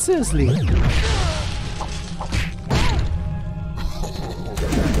about? Seriously.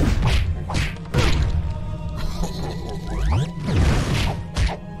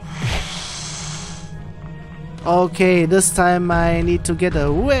 Okay, this time I need to get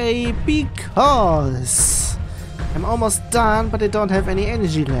away because I'm almost done, but I don't have any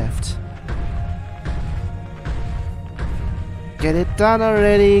energy left. Get it done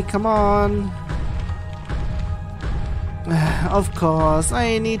already, come on. Of course,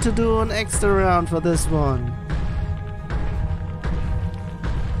 I need to do an extra round for this one.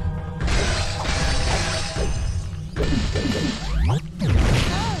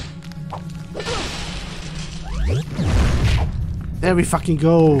 There we fucking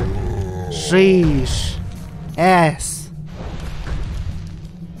go. Sheesh. Ass.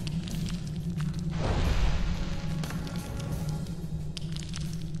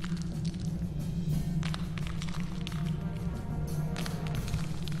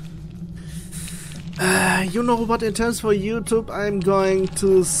 You know what, in terms for YouTube, I'm going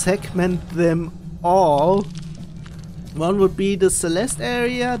to segment them all. One would be the Celeste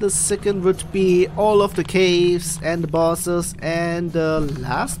area, the second would be all of the caves and the bosses, and the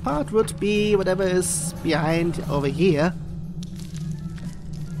last part would be whatever is behind over here.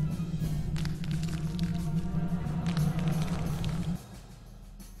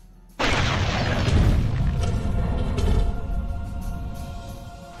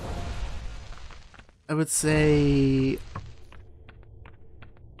 I would say...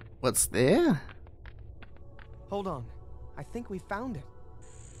 What's there? Hold on. I think we found it.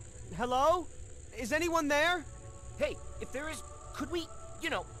 Hello? Is anyone there? Hey, if there is, could we,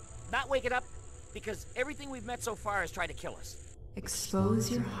 not wake it up? Because everything we've met so far has tried to kill us.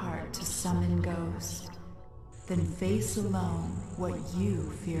 Expose your heart to summon ghost. Then face alone what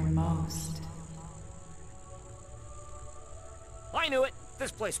you fear most. I knew it.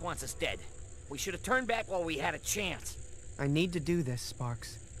 This place wants us dead. We should have turned back while we had a chance. I need to do this,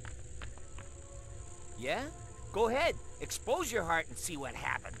 Sparks. Yeah? Go ahead. Expose your heart and see what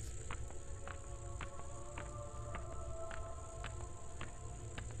happens.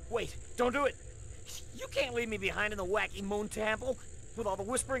 Wait, don't do it. You can't leave me behind in the wacky moon temple with all the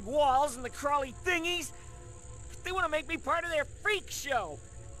whispering walls and the crawly thingies. They want to make me part of their freak show.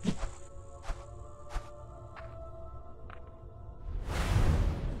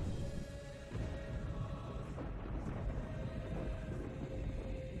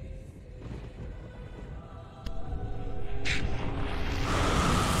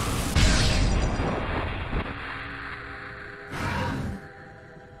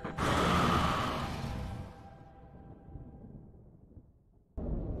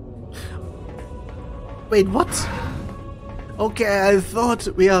 Wait, what? Okay, I thought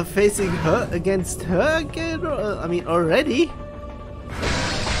we are facing her against her again, I mean already?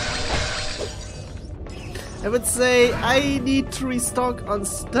 I would say I need to restock on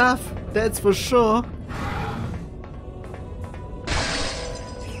stuff, that's for sure.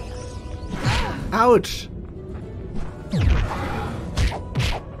 Ouch!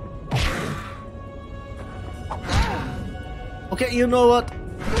 Okay, you know what?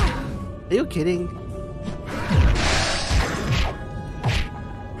 Are you kidding?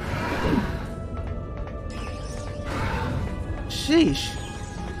 Sheesh.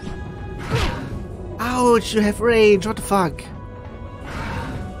 Ouch, you have rage, what the fuck?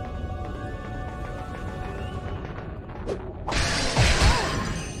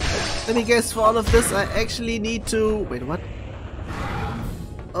 Let me guess, for all of this I actually need to... Wait, what?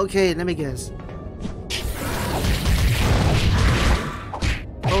 Okay, let me guess.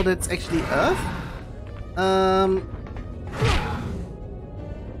 Oh, that's actually Earth?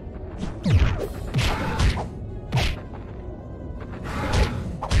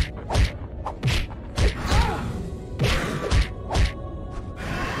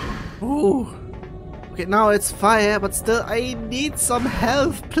 Ooh. Okay, now it's fire, but still I need some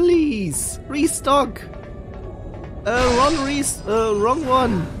health, please! Restock! Wrong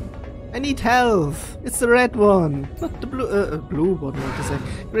one! I need health! It's the red one! Not the blue one, what to say.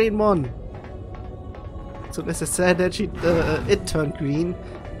 Green one! soon as I said that, it turned green.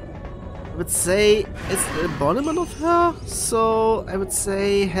 I would say it's the embodiment of her, so I would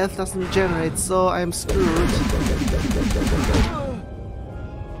say health doesn't regenerate, so I'm screwed.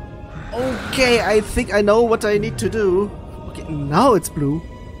 Okay, I think I know what I need to do. Okay, now it's blue.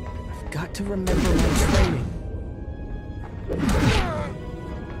 I've got to remember my training.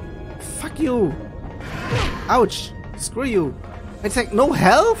 Fuck you! Ouch! Screw you! It's like no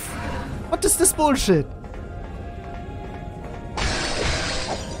health? What is this bullshit?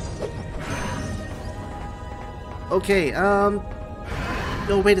 Okay,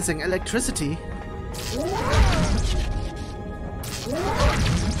 no, wait a second, electricity?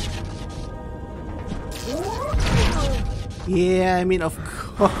 Yeah, I mean, of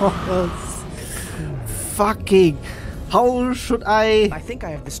course. Fucking. How should I think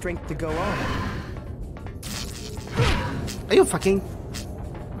I have the strength to go on. Are you fucking?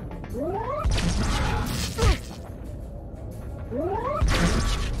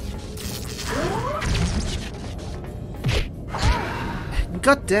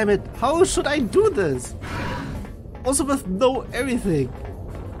 God damn it, how should I do this? Also with no everything.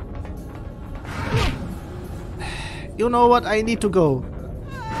 You know what, I need to go.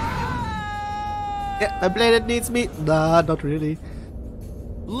 Yeah, my planet needs me. Nah, not really.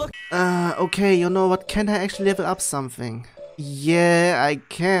 Look. Okay, you know what, can I actually level up something? Yeah, I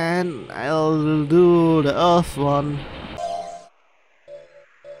can. I'll do the Earth one.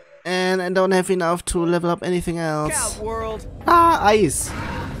 And I don't have enough to level up anything else. Out, world. Ah, ice.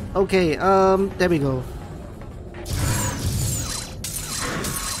 Okay, there we go.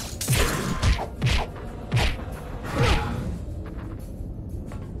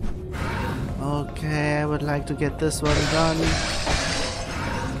 Okay, I would like to get this one done.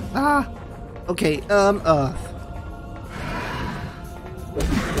 Ah! Okay, Earth.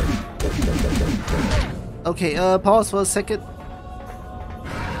 Okay, pause for a second.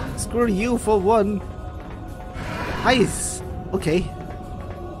 Screw you for one. Ice! Okay.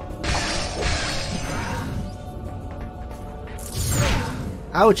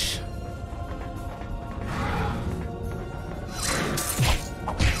 Ouch!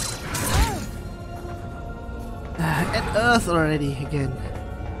 At Earth already again.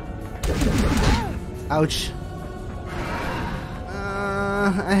 Ouch.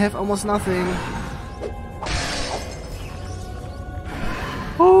 I have almost nothing.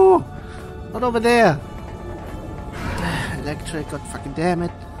 Oh! Not over there! Electric, god fucking damn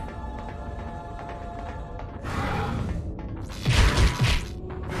it.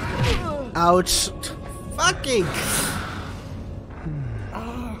 Ouch! Fucking!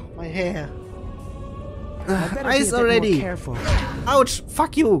 Ah, my hair. Ice already! Careful. Ouch!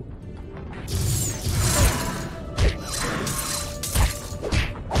 Fuck you!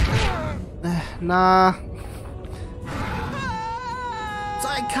 Nah. So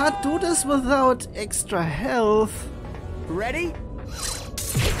I can't do this without extra health. Ready?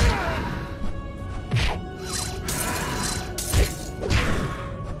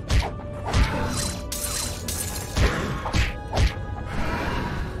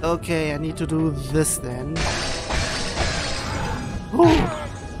 Okay, I need to do this then.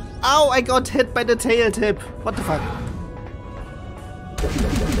 Oh. Ow, I got hit by the tail tip. What the fuck?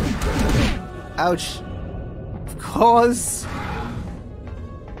 Ouch. Of course.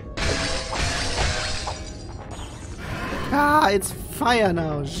 Ah, it's fire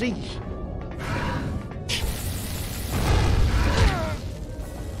now. Sheesh.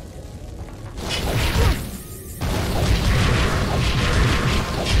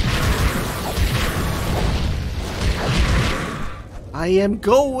 I am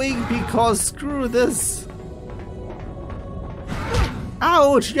going because screw this.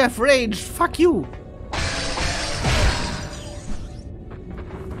 Ouch, you have rage. Fuck you.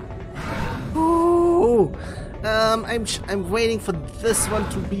 Ooh. I'm waiting for this one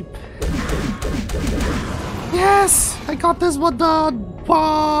to be. Yes, I got this one done.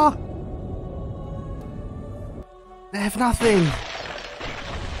 Wah. I have nothing.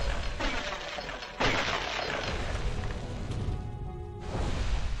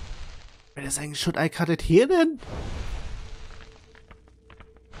 Wait a second, should I cut it here then?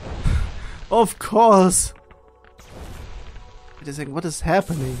 Of course. Wait a second, what is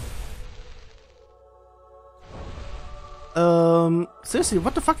happening? Seriously,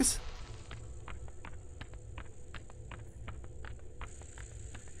 what the fuck is...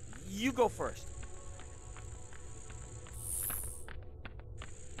 You go first.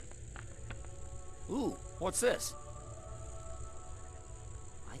 Ooh, what's this?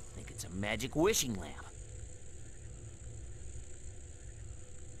 I think it's a magic wishing lamp.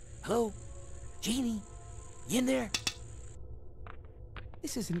 Hello? Genie? You in there?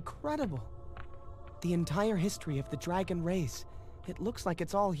 This is incredible. The entire history of the dragon race. It looks like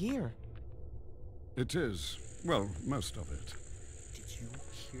it's all here. It is. Well, most of it. Did you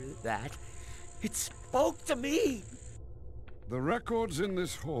hear that? It spoke to me! The records in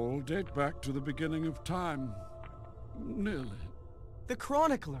this hall date back to the beginning of time. Nearly. The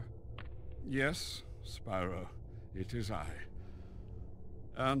Chronicler. Yes, Spyro. It is I.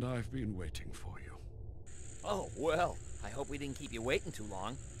 And I've been waiting for you. Oh, well, I hope we didn't keep you waiting too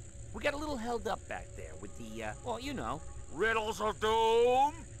long. We got a little held up back there with the, well, you know, riddles of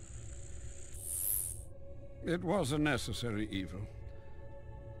doom! It was a necessary evil.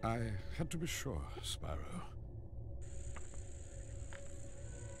 I had to be sure, Spyro.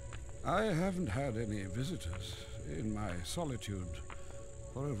 I haven't had any visitors in my solitude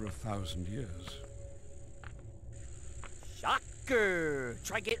for over 1,000 years. Shocker!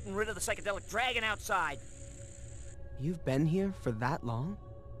 Try getting rid of the psychedelic dragon outside. You've been here for that long?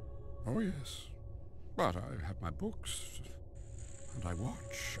 Oh, yes. But I have my books, and I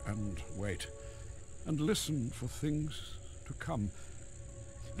watch and wait, and listen for things to come,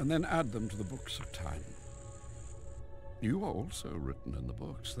 and then add them to the books of time. You are also written in the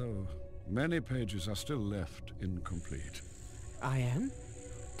books, though many pages are still left incomplete. I am?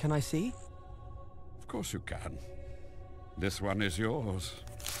 Can I see? Of course you can. This one is yours.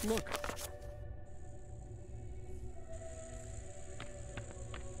 Look.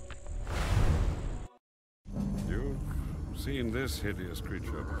 You've seen this hideous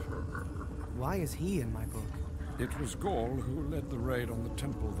creature before. Why is he in my book? It was Gaul who led the raid on the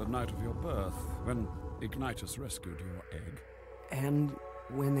temple the night of your birth, when Ignitus rescued your egg. And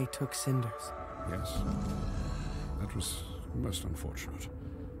when they took Cinders. Yes. That was most unfortunate.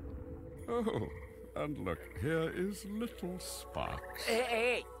 Oh, and look, here is little Sparks.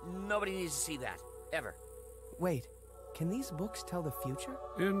 Hey, nobody needs to see that. Ever. Wait, can these books tell the future?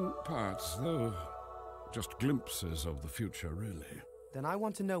 In parts, though just glimpses of the future, really. Then I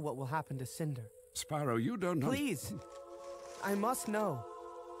want to know what will happen to Cinder. Spyro, you don't know... Please! I must know.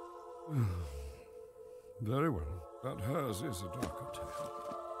 Very well, but hers is a darker tale.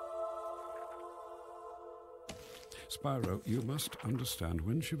 Spyro, you must understand,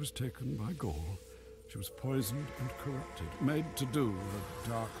 when she was taken by Gaul, she was poisoned and corrupted, made to do the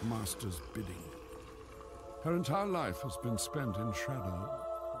Dark Master's bidding. Her entire life has been spent in shadow.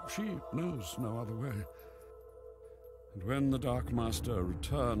 She knows no other way. And when the Dark Master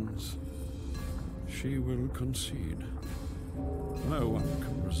returns, she will concede. No one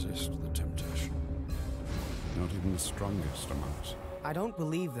can resist the temptation. Not even the strongest among us. I don't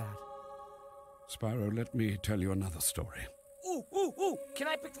believe that. Spyro, let me tell you another story. Ooh! Can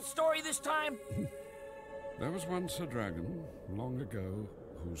I pick the story this time? There was once a dragon, long ago,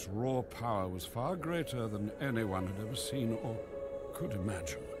 whose raw power was far greater than anyone had ever seen or could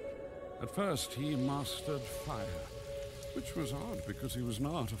imagine. At first, he mastered fire, which was odd because he was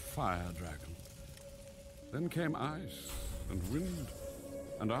not a fire dragon. Then came ice and wind,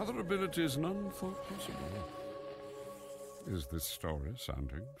 and other abilities none thought possible. Is this story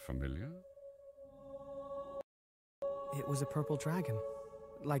sounding familiar? It was a purple dragon.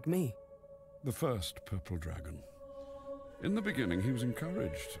 Like me. The first purple dragon. In the beginning, he was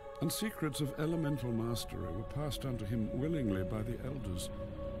encouraged, and secrets of elemental mastery were passed on to him willingly by the elders.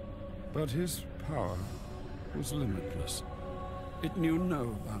 But his power was limitless. It knew no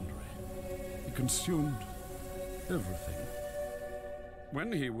boundary. He consumed everything.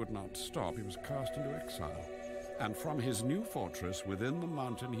 When he would not stop, he was cast into exile. And from his new fortress within the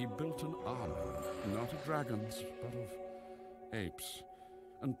mountain, he built an army, not of dragons, but of apes,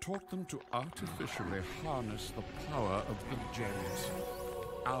 and taught them to artificially harness the power of the gems,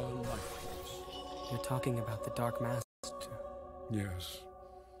 our life force. You're talking about the Dark Master. Yes.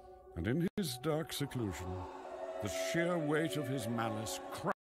 And in his dark seclusion, the sheer weight of his malice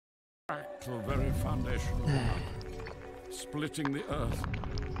cracked the very foundation of the mountain, splitting the earth,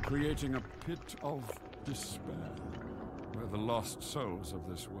 creating a pit of despair, where the lost souls of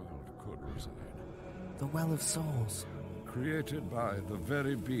this world could reside. The Well of Souls. Created by the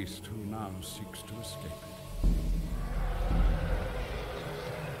very beast who now seeks to escape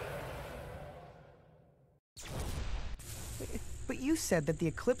it. But you said that the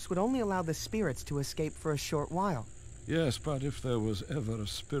eclipse would only allow the spirits to escape for a short while. Yes, but if there was ever a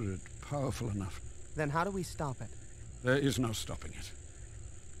spirit powerful enough... Then how do we stop it? There is no stopping it.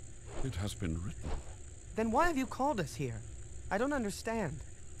 It has been written. Then why have you called us here? I don't understand.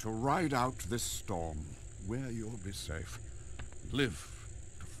 To ride out this storm, where you'll be safe. Live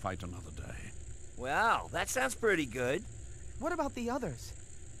to fight another day. Well, that sounds pretty good. What about the others?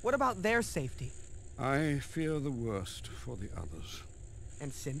 What about their safety? I fear the worst for the others.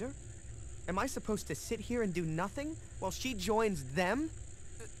 And Cinder? Am I supposed to sit here and do nothing while she joins them?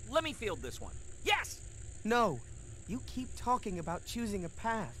 Let me field this one. Yes! No. You keep talking about choosing a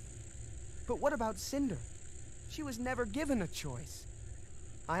path. But what about Cinder? She was never given a choice.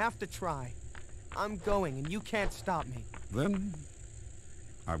 I have to try. I'm going, and you can't stop me. Then,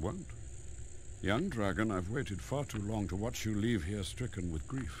 I won't. Young dragon, I've waited far too long to watch you leave here stricken with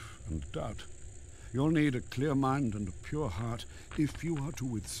grief and doubt. You'll need a clear mind and a pure heart if you are to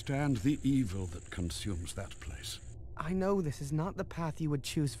withstand the evil that consumes that place. I know this is not the path you would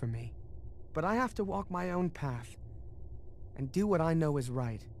choose for me, but I have to walk my own path and do what I know is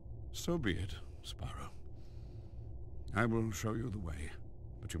right. So be it, Spyro. I will show you the way,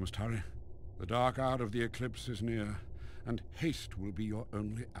 but you must hurry. The dark hour of the eclipse is near, and haste will be your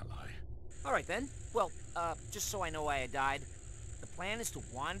only ally. All right, then. Well, just so I know why I died, the plan is to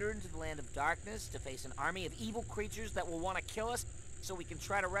wander into the land of darkness to face an army of evil creatures that will want to kill us, so we can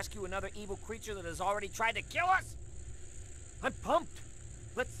try to rescue another evil creature that has already tried to kill us? I'm pumped!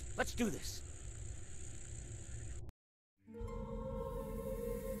 Let's do this.